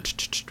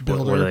 What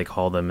Builder? do they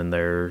call them in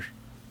their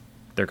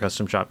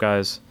custom shop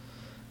guys?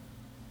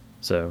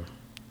 So.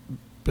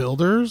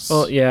 builders?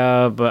 Well,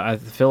 yeah, but I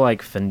feel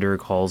like Fender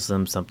calls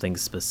them something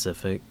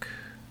specific.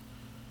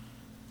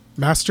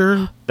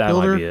 Master That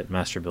builder? might be it.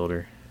 Master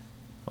Builder.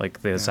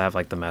 Like they just have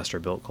like the Master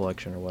Built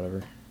collection or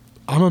whatever.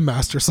 I'm a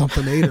master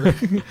something-ator.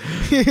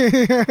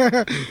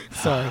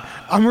 Sorry.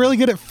 I'm really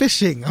good at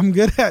fishing. I'm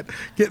good at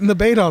getting the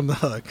bait on the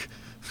hook.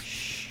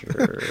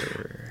 Sure.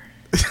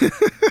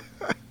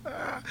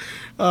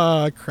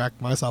 I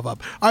cracked myself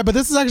up. All right, but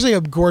this is actually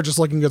a gorgeous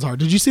looking guitar.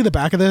 Did you see the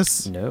back of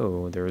this?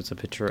 No, there was a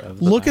picture of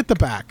the Look back. at the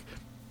back.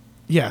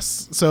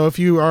 Yes. So if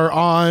you are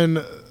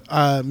on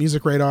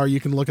Music Radar, you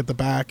can look at the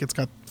back. It's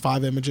got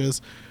 5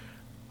 images.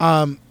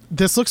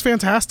 This looks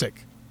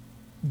fantastic.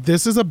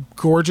 This is a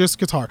gorgeous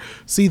guitar.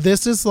 See,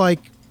 this is like,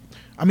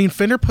 I mean,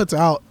 Fender puts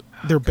out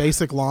their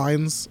basic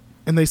lines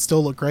and they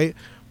still look great.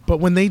 But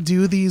when they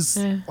do these,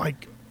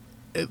 like,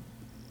 what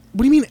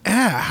do you mean,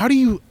 how do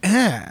you,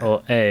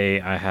 Well,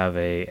 I have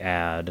a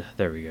ad.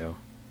 There we go.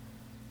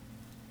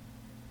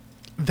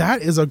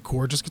 That is a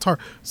gorgeous guitar.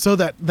 So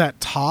that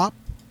top,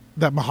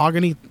 that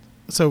mahogany,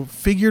 so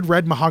figured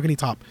red mahogany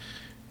top,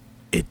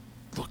 it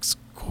looks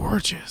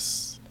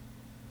gorgeous.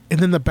 And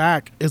then the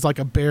back is like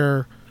a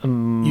bare, you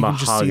can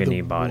just see the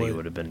Mahogany body wood.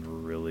 would have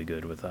been really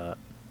good with that.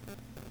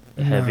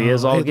 Heavy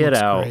as all it get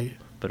looks out, great.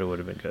 but it would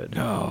have been good.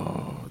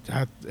 No,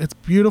 it's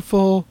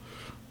beautiful.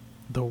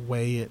 the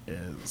way it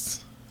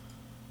is.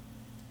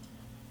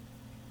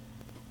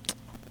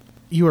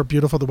 You are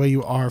beautiful the way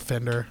you are,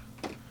 Fender.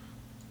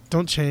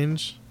 Don't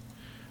change.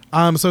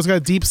 So it's got a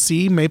deep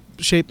C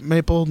shaped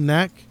maple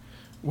neck,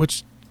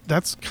 which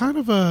that's kind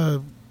of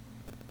a...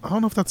 I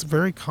don't know if that's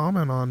very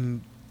common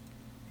on...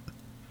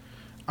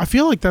 I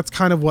feel like that's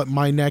kind of what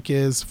my neck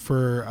is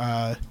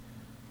for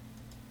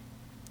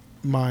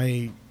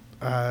my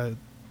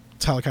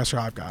Telecaster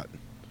I've got.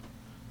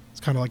 It's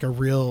kind of like a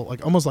real,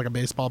 like almost like a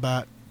baseball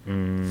bat,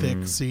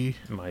 thick C.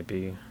 Might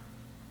be.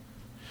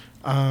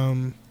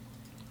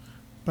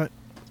 But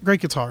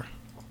great guitar.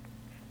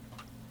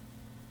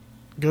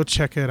 Go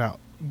check it out.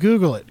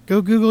 Google it.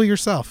 Go Google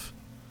yourself.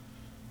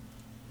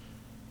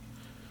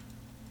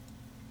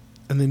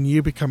 And then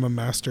you become a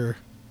master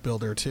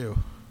builder too.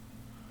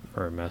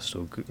 Or a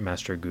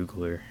master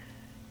Googler.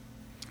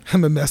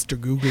 I'm a master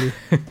Googler.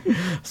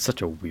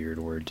 Such a weird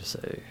word to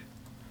say.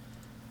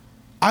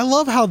 I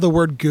love how the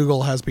word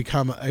Google has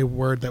become a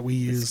word that we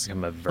use. It's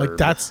become a verb. Like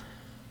that's...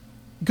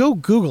 Go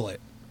Google it.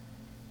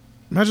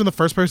 Imagine the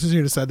first person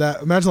who said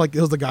that. Imagine like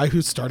it was the guy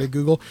who started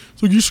Google.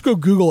 So you should go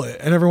Google it.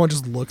 And everyone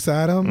just looks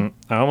at him.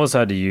 I almost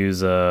had to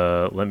use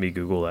let me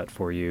Google that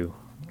for you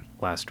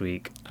last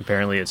week.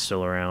 Apparently it's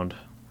still around.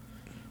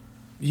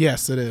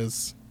 Yes, it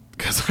is.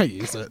 Because I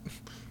use it.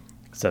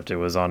 Except it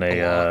was on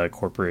a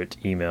corporate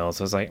email.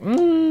 So I was like, better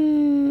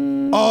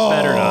not.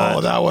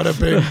 Oh, that would have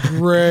been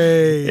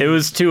great. It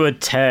was to a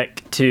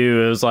tech,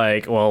 too. It was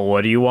like, well,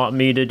 what do you want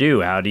me to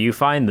do? How do you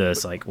find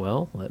this? Like,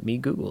 well, let me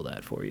Google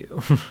that for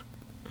you.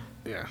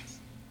 Yeah.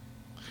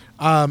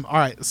 All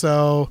right.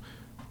 So,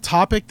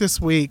 topic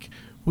this week.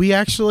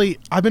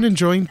 I've been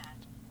enjoying...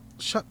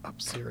 Shut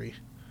up, Siri.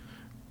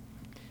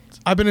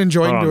 I've been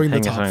enjoying doing the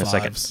top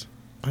fives.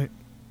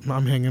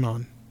 I'm hanging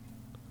on.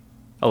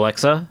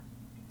 Alexa,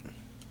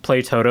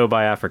 play Toto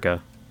by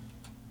Africa.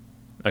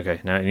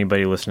 Okay, now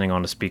anybody listening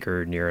on a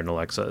speaker near an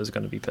Alexa is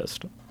going to be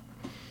pissed.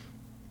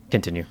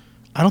 Continue.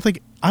 I don't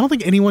think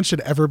anyone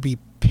should ever be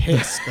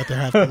pissed that they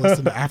have to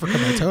listen to Africa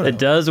by Toto. It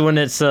does when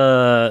it's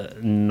not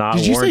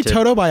Did you warranted. say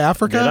Toto by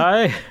Africa? Did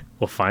I?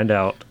 We'll find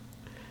out.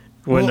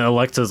 When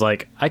Alexa's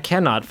like, I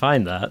cannot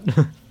find that.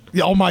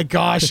 Oh my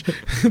gosh.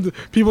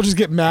 People just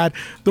get mad.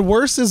 The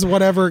worst is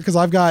whatever, because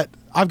I've got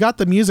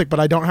the music, but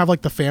I don't have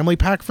like the family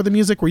pack for the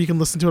music where you can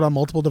listen to it on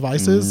multiple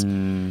devices.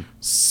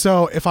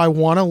 So if I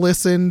want to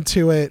listen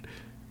to it,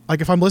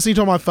 like if I'm listening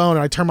to it on my phone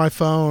and I turn my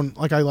phone,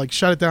 like I like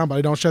shut it down, but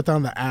I don't shut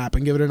down the app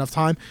and give it enough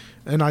time.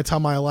 And I tell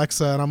my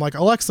Alexa, and I'm like,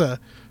 Alexa,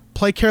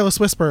 play Careless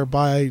Whisper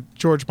by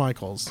George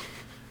Michaels.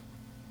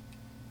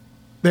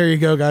 There you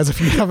go, guys.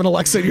 If you have an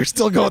Alexa and you're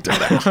still going through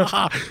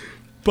that.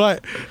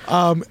 But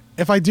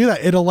if I do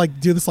that, it'll like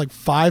do this like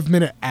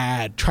 5-minute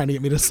ad trying to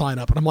get me to sign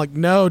up. And I'm like,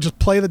 no, just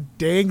play the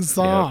dang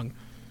song. Yep.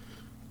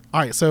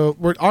 All right, so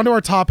we're on to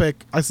our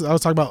topic. I was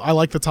talking about, I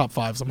like the top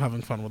fives. I'm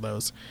having fun with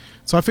those.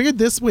 So I figured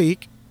this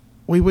week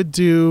we would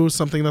do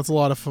something that's a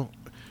lot of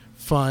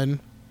fun,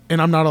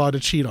 and I'm not allowed to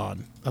cheat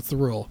on. That's the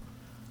rule.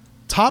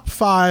 Top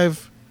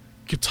 5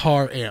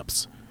 guitar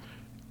amps.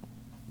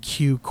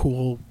 Cue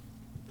cool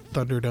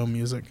Thunderdome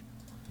music.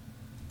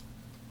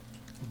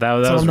 That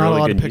was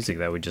really good music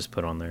that we just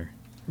put on there.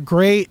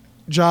 Great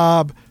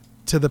job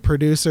to the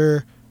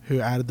producer who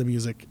added the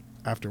music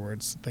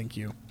afterwards. Thank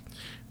you.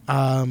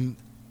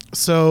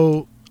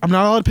 So I'm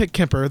not allowed to pick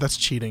Kemper. That's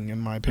cheating, in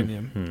my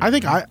opinion. Mm-hmm. I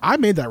think I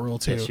made that rule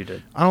too. Yes, you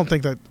did. I don't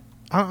think that.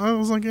 I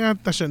was like, yeah,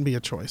 that shouldn't be a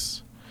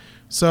choice.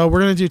 So we're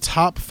gonna do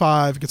top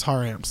 5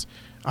 guitar amps.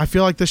 I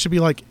feel like this should be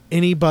like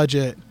any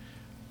budget,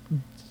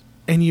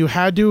 and you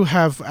had to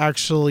have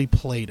actually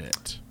played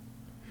it.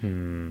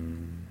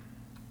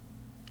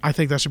 I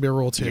think that should be a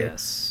rule too.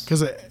 Yes.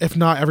 Because if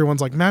not,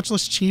 everyone's like,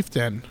 Matchless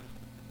Chieftain.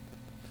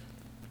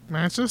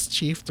 Matchless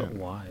Chieftain. But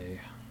why?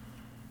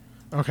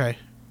 Okay.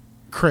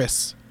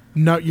 Chris,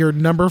 your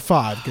number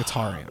 5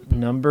 guitar amp.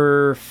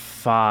 Number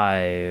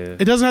 5.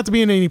 It doesn't have to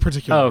be in any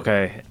particular. Oh,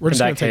 okay. We're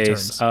just in going that to take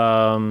case,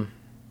 turns.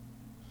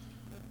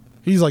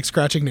 He's like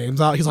scratching names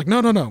out. He's like,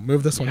 no,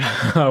 move this one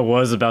out. I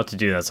was about to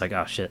do that. It's like,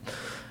 oh, shit.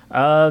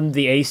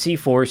 The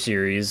AC4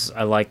 series,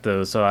 I like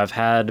those. So I've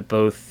had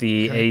both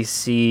the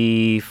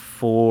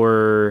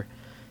AC4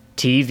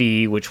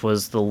 TV, which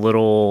was the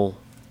little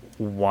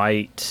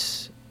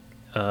white.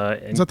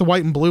 Is that the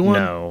white and blue one?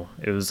 No,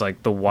 it was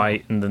like the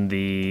white, and then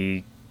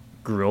the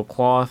grill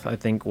cloth, I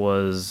think,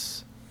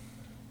 was.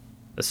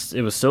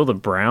 It was still the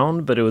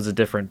brown, but it was a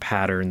different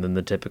pattern than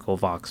the typical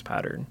Vox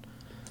pattern.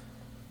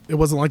 It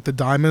wasn't like the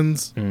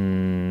diamonds?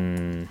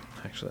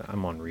 Actually,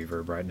 I'm on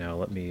Reverb right now.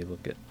 Let me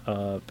look it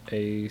up.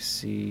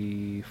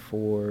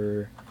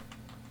 AC4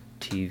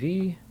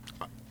 TV.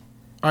 All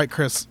right,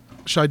 Chris.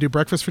 Should I do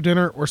breakfast for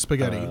dinner or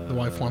spaghetti? The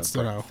wife wants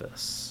to know.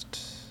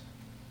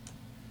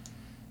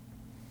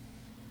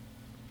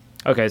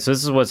 Okay, so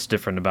this is what's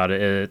different about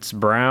it. It's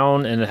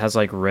brown, and it has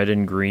like red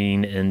and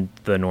green in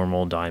the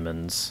normal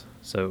diamonds.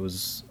 So it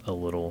was a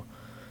little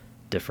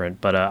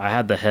different. But I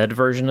had the head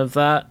version of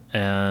that,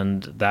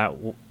 and that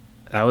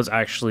was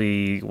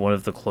actually one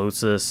of the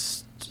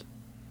closest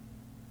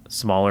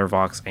smaller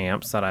Vox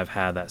amps that I've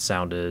had that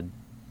sounded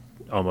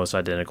almost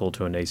identical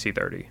to an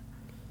AC30.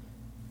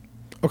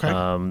 Okay.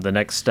 The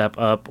next step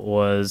up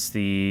was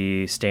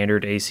the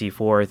standard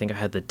AC4. I think I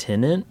had the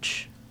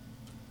 10-inch.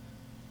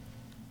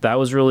 That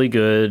was really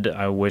good.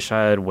 I wish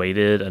I had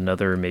waited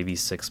another maybe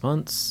 6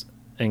 months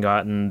and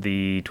gotten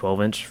the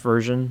 12-inch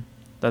version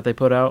that they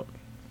put out.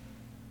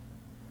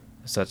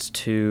 So that's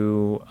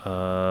two.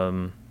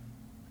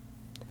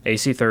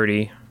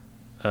 AC30,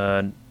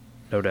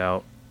 no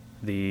doubt.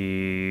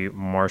 The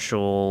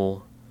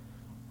Marshall,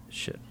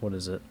 what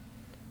is it?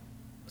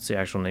 What's the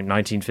actual name?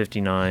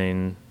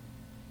 1959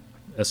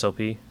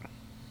 SLP?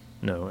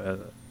 No,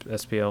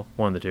 SPL.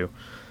 One of the two.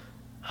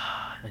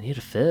 I need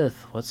a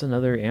fifth. What's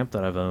another amp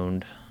that I've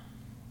owned?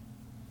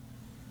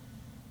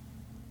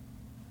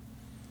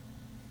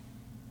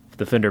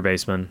 The Fender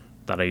Bassman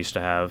that I used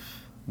to have.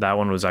 That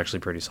one was actually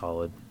pretty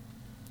solid.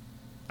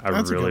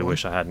 That's really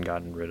wish I hadn't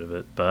gotten rid of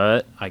it,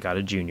 but I got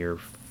a junior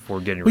for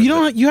getting rid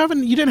of it. You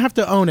didn't have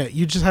to own it.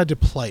 You just had to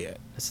play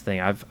it. That's the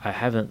thing. I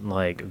haven't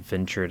like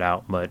ventured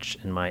out much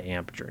in my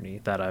amp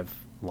journey that I've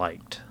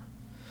liked.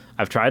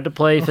 I've tried to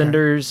play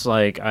Fenders.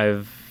 Like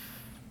I've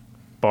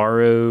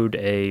borrowed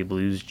a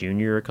Blues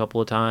Junior a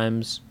couple of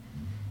times.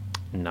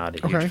 Not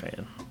a huge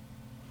fan.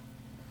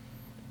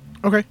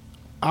 Okay.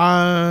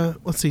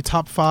 Let's see.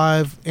 Top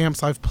 5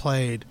 amps I've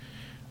played.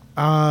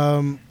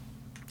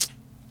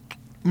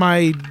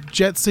 My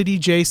Jet City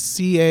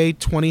JCA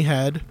 20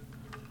 head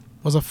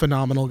was a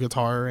phenomenal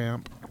guitar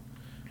amp.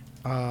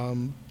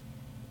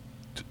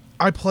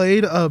 I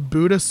played a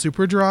Buddha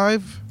Super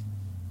Drive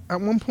at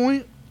one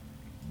point.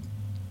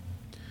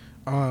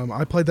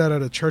 I played that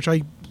at a church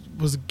I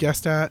was a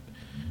guest at,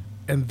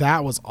 and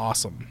that was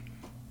awesome.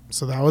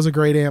 So that was a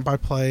great amp I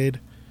played.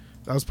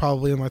 That was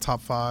probably in my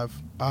top 5.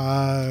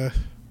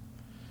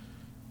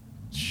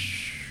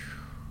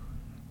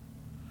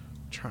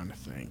 Trying to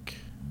think.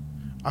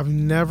 I've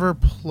never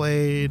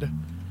played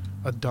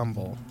a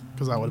Dumble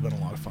because that would have been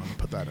a lot of fun to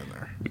put that in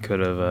there. We could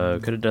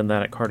have done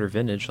that at Carter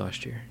Vintage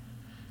last year.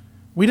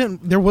 We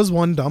didn't. There was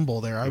one Dumble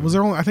there. I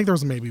think there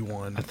was maybe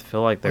one. I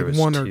feel like there was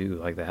one two.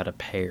 Like they had a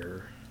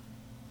pair.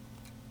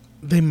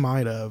 They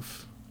might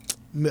have.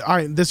 All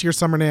right, this year's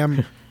Summer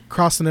NAMM,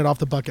 crossing it off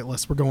the bucket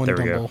list. We're going to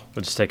Dumble. Go.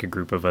 We'll just take a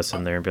group of us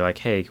in there and be like,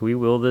 "Hey, can we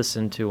wheel this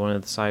into one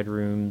of the side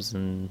rooms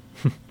and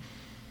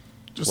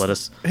just let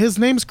us?" His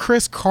name's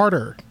Chris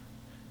Carter.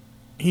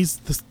 He's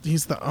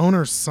the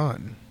owner's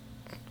son.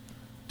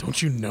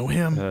 Don't you know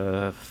him?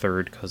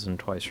 Third cousin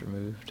twice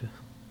removed.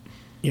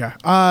 Yeah.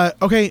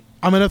 Okay,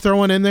 I'm going to throw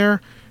one in there.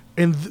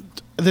 And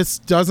this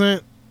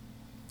doesn't...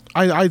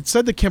 I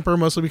said the Kemper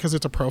mostly because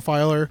it's a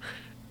profiler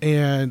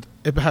and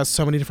it has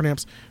so many different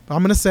amps. But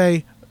I'm going to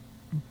say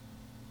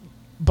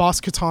Boss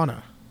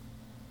Katana.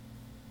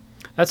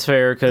 That's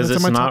fair because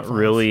it's not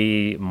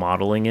really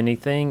modeling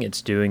anything.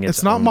 It's doing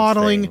its own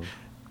modeling. Thing.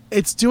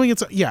 It's doing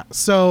its... Yeah.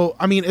 So,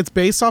 I mean, it's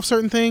based off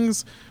certain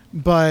things,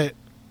 but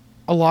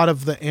a lot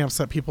of the amps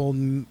that people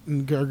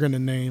are going to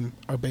name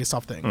are based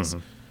off things.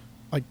 Mm-hmm.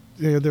 Like,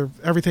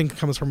 everything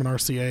comes from an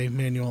RCA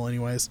manual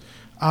anyways.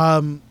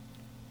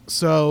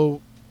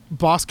 So,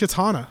 Boss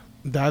Katana.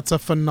 That's a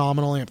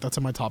phenomenal amp. That's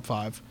in my top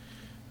 5.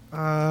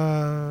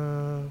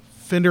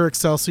 Fender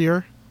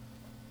Excelsior.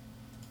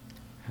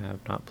 Have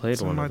not played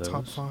one of those. In my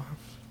top 5.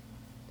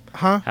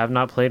 Huh? Have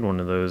not played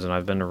one of those, and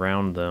I've been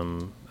around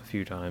them a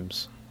few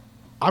times.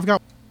 I've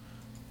got...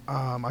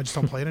 I just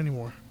don't play it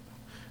anymore.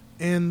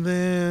 And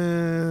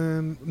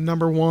then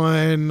number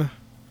 1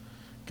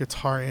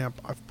 guitar amp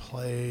I've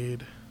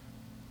played,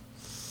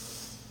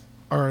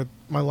 or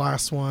my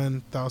last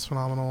one that was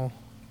phenomenal.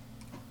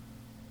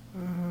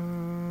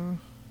 I'm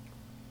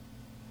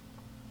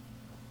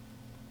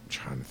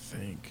trying to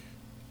think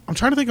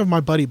of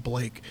my buddy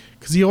Blake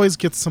because he always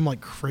gets some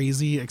like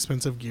crazy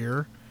expensive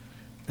gear,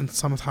 and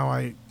somehow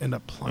I end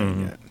up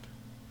playing it.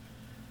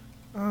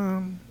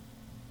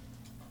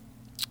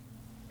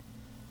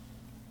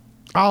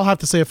 I'll have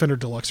to say a Fender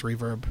Deluxe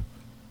Reverb.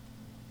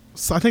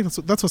 So I think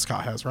that's what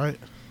Scott has, right?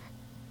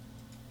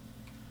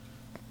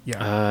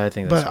 Yeah, I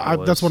think that's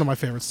that's one of my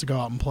favorites to go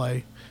out and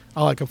play.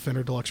 I like a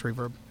Fender Deluxe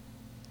Reverb.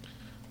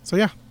 So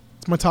yeah,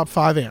 it's my top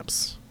 5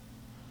 amps.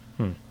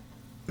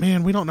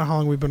 Man, we don't know how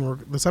long we've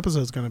been this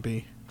episode is going to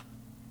be.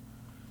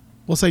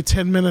 We'll say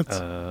 10 minutes.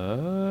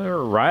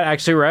 Right.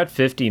 Actually, we're at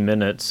 50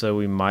 minutes, so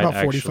we might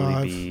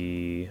actually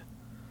be...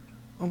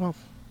 Oh, well.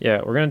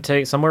 Yeah, we're going to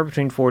take somewhere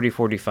between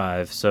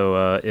 40-45.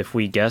 So if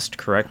we guessed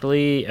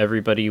correctly,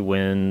 everybody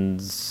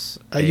wins.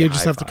 You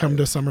just have to come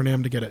to Summer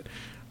NAMM to get it.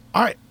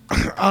 All right.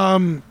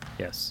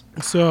 Yes.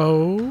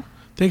 So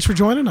thanks for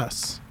joining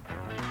us.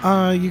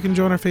 You can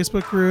join our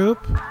Facebook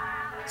group.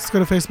 Just go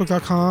to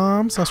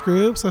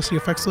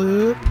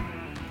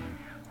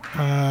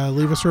facebook.com/group/theeffectsloop.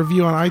 Leave us a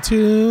review on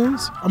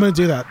iTunes. I'm going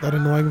to do that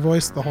annoying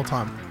voice the whole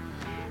time.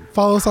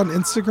 Follow us on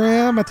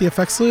Instagram at The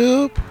Effects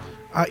Loop.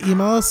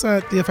 Email us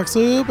at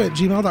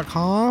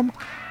theeffectsloop@gmail.com.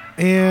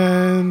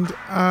 And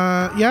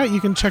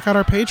you can check out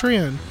our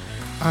Patreon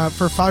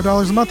for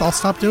 $5 a month. I'll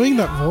stop doing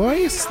that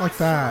voice like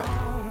that.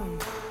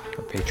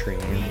 Or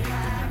Patreon.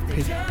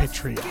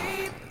 Patreon.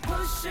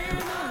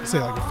 Say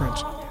it like a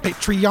French.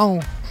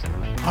 Patreon.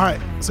 All right,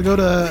 so go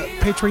to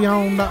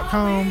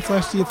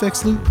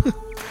patreon.com/thefxloop.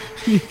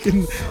 You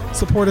can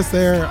support us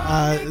there.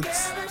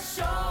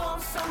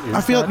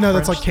 I feel no,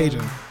 that's like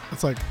Cajun.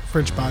 That's like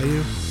French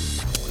Bayou.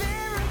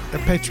 The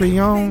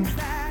Patreon.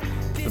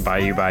 The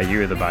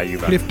Bayou or the Bayou?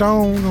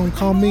 Clifton gonna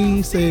call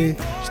me, say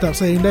stop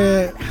saying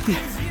that.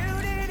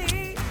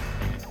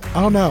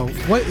 I don't know.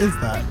 What is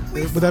that?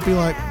 Would that be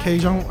like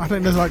Cajun? I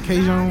think that's like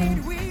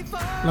Cajun,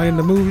 like in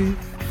the movie.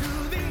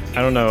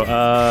 I don't know.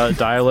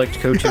 Dialect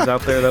coaches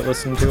out there that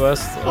listen to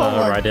us,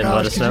 write in and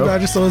let us know. I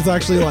just thought it was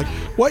actually like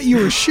what you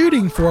were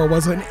shooting for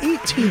was an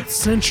 18th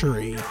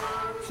century.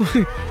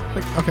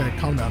 Like, okay,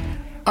 calm down.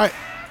 All right.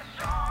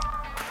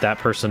 That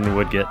person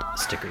would get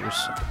stickers.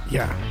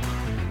 Yeah.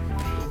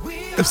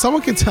 If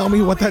someone can tell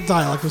me what that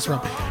dialect was from,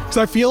 because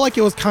I feel like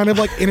it was kind of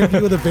like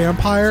Interview with a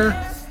Vampire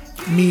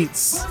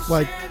meets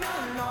like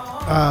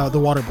The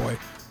Waterboy.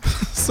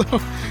 So,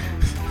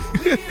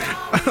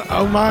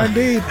 oh my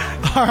indeed.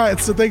 All right,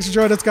 so thanks for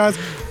joining us, guys.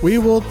 We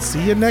will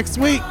see you next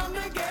week.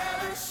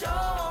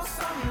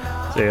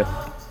 See ya.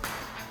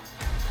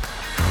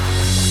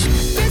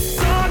 This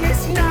song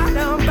is not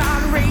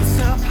about race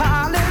or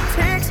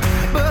politics,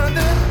 but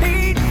the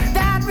hate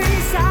that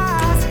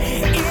resides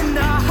in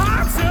the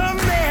hearts of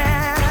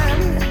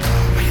men.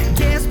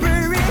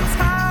 Desperate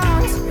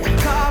times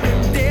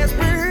calling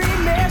desperate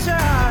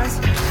measures.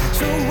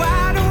 So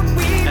why don't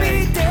we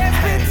be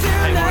desperate to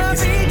love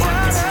each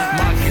other?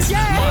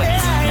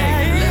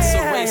 Let's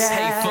erase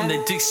hate from the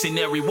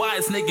dictionary. Why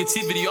is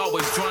negativity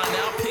always drawn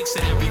out?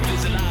 Pictionary,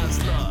 visualize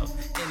love.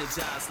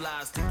 Energize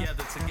lives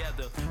together.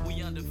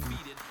 We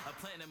undefeated. A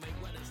plan to make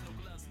well, there's no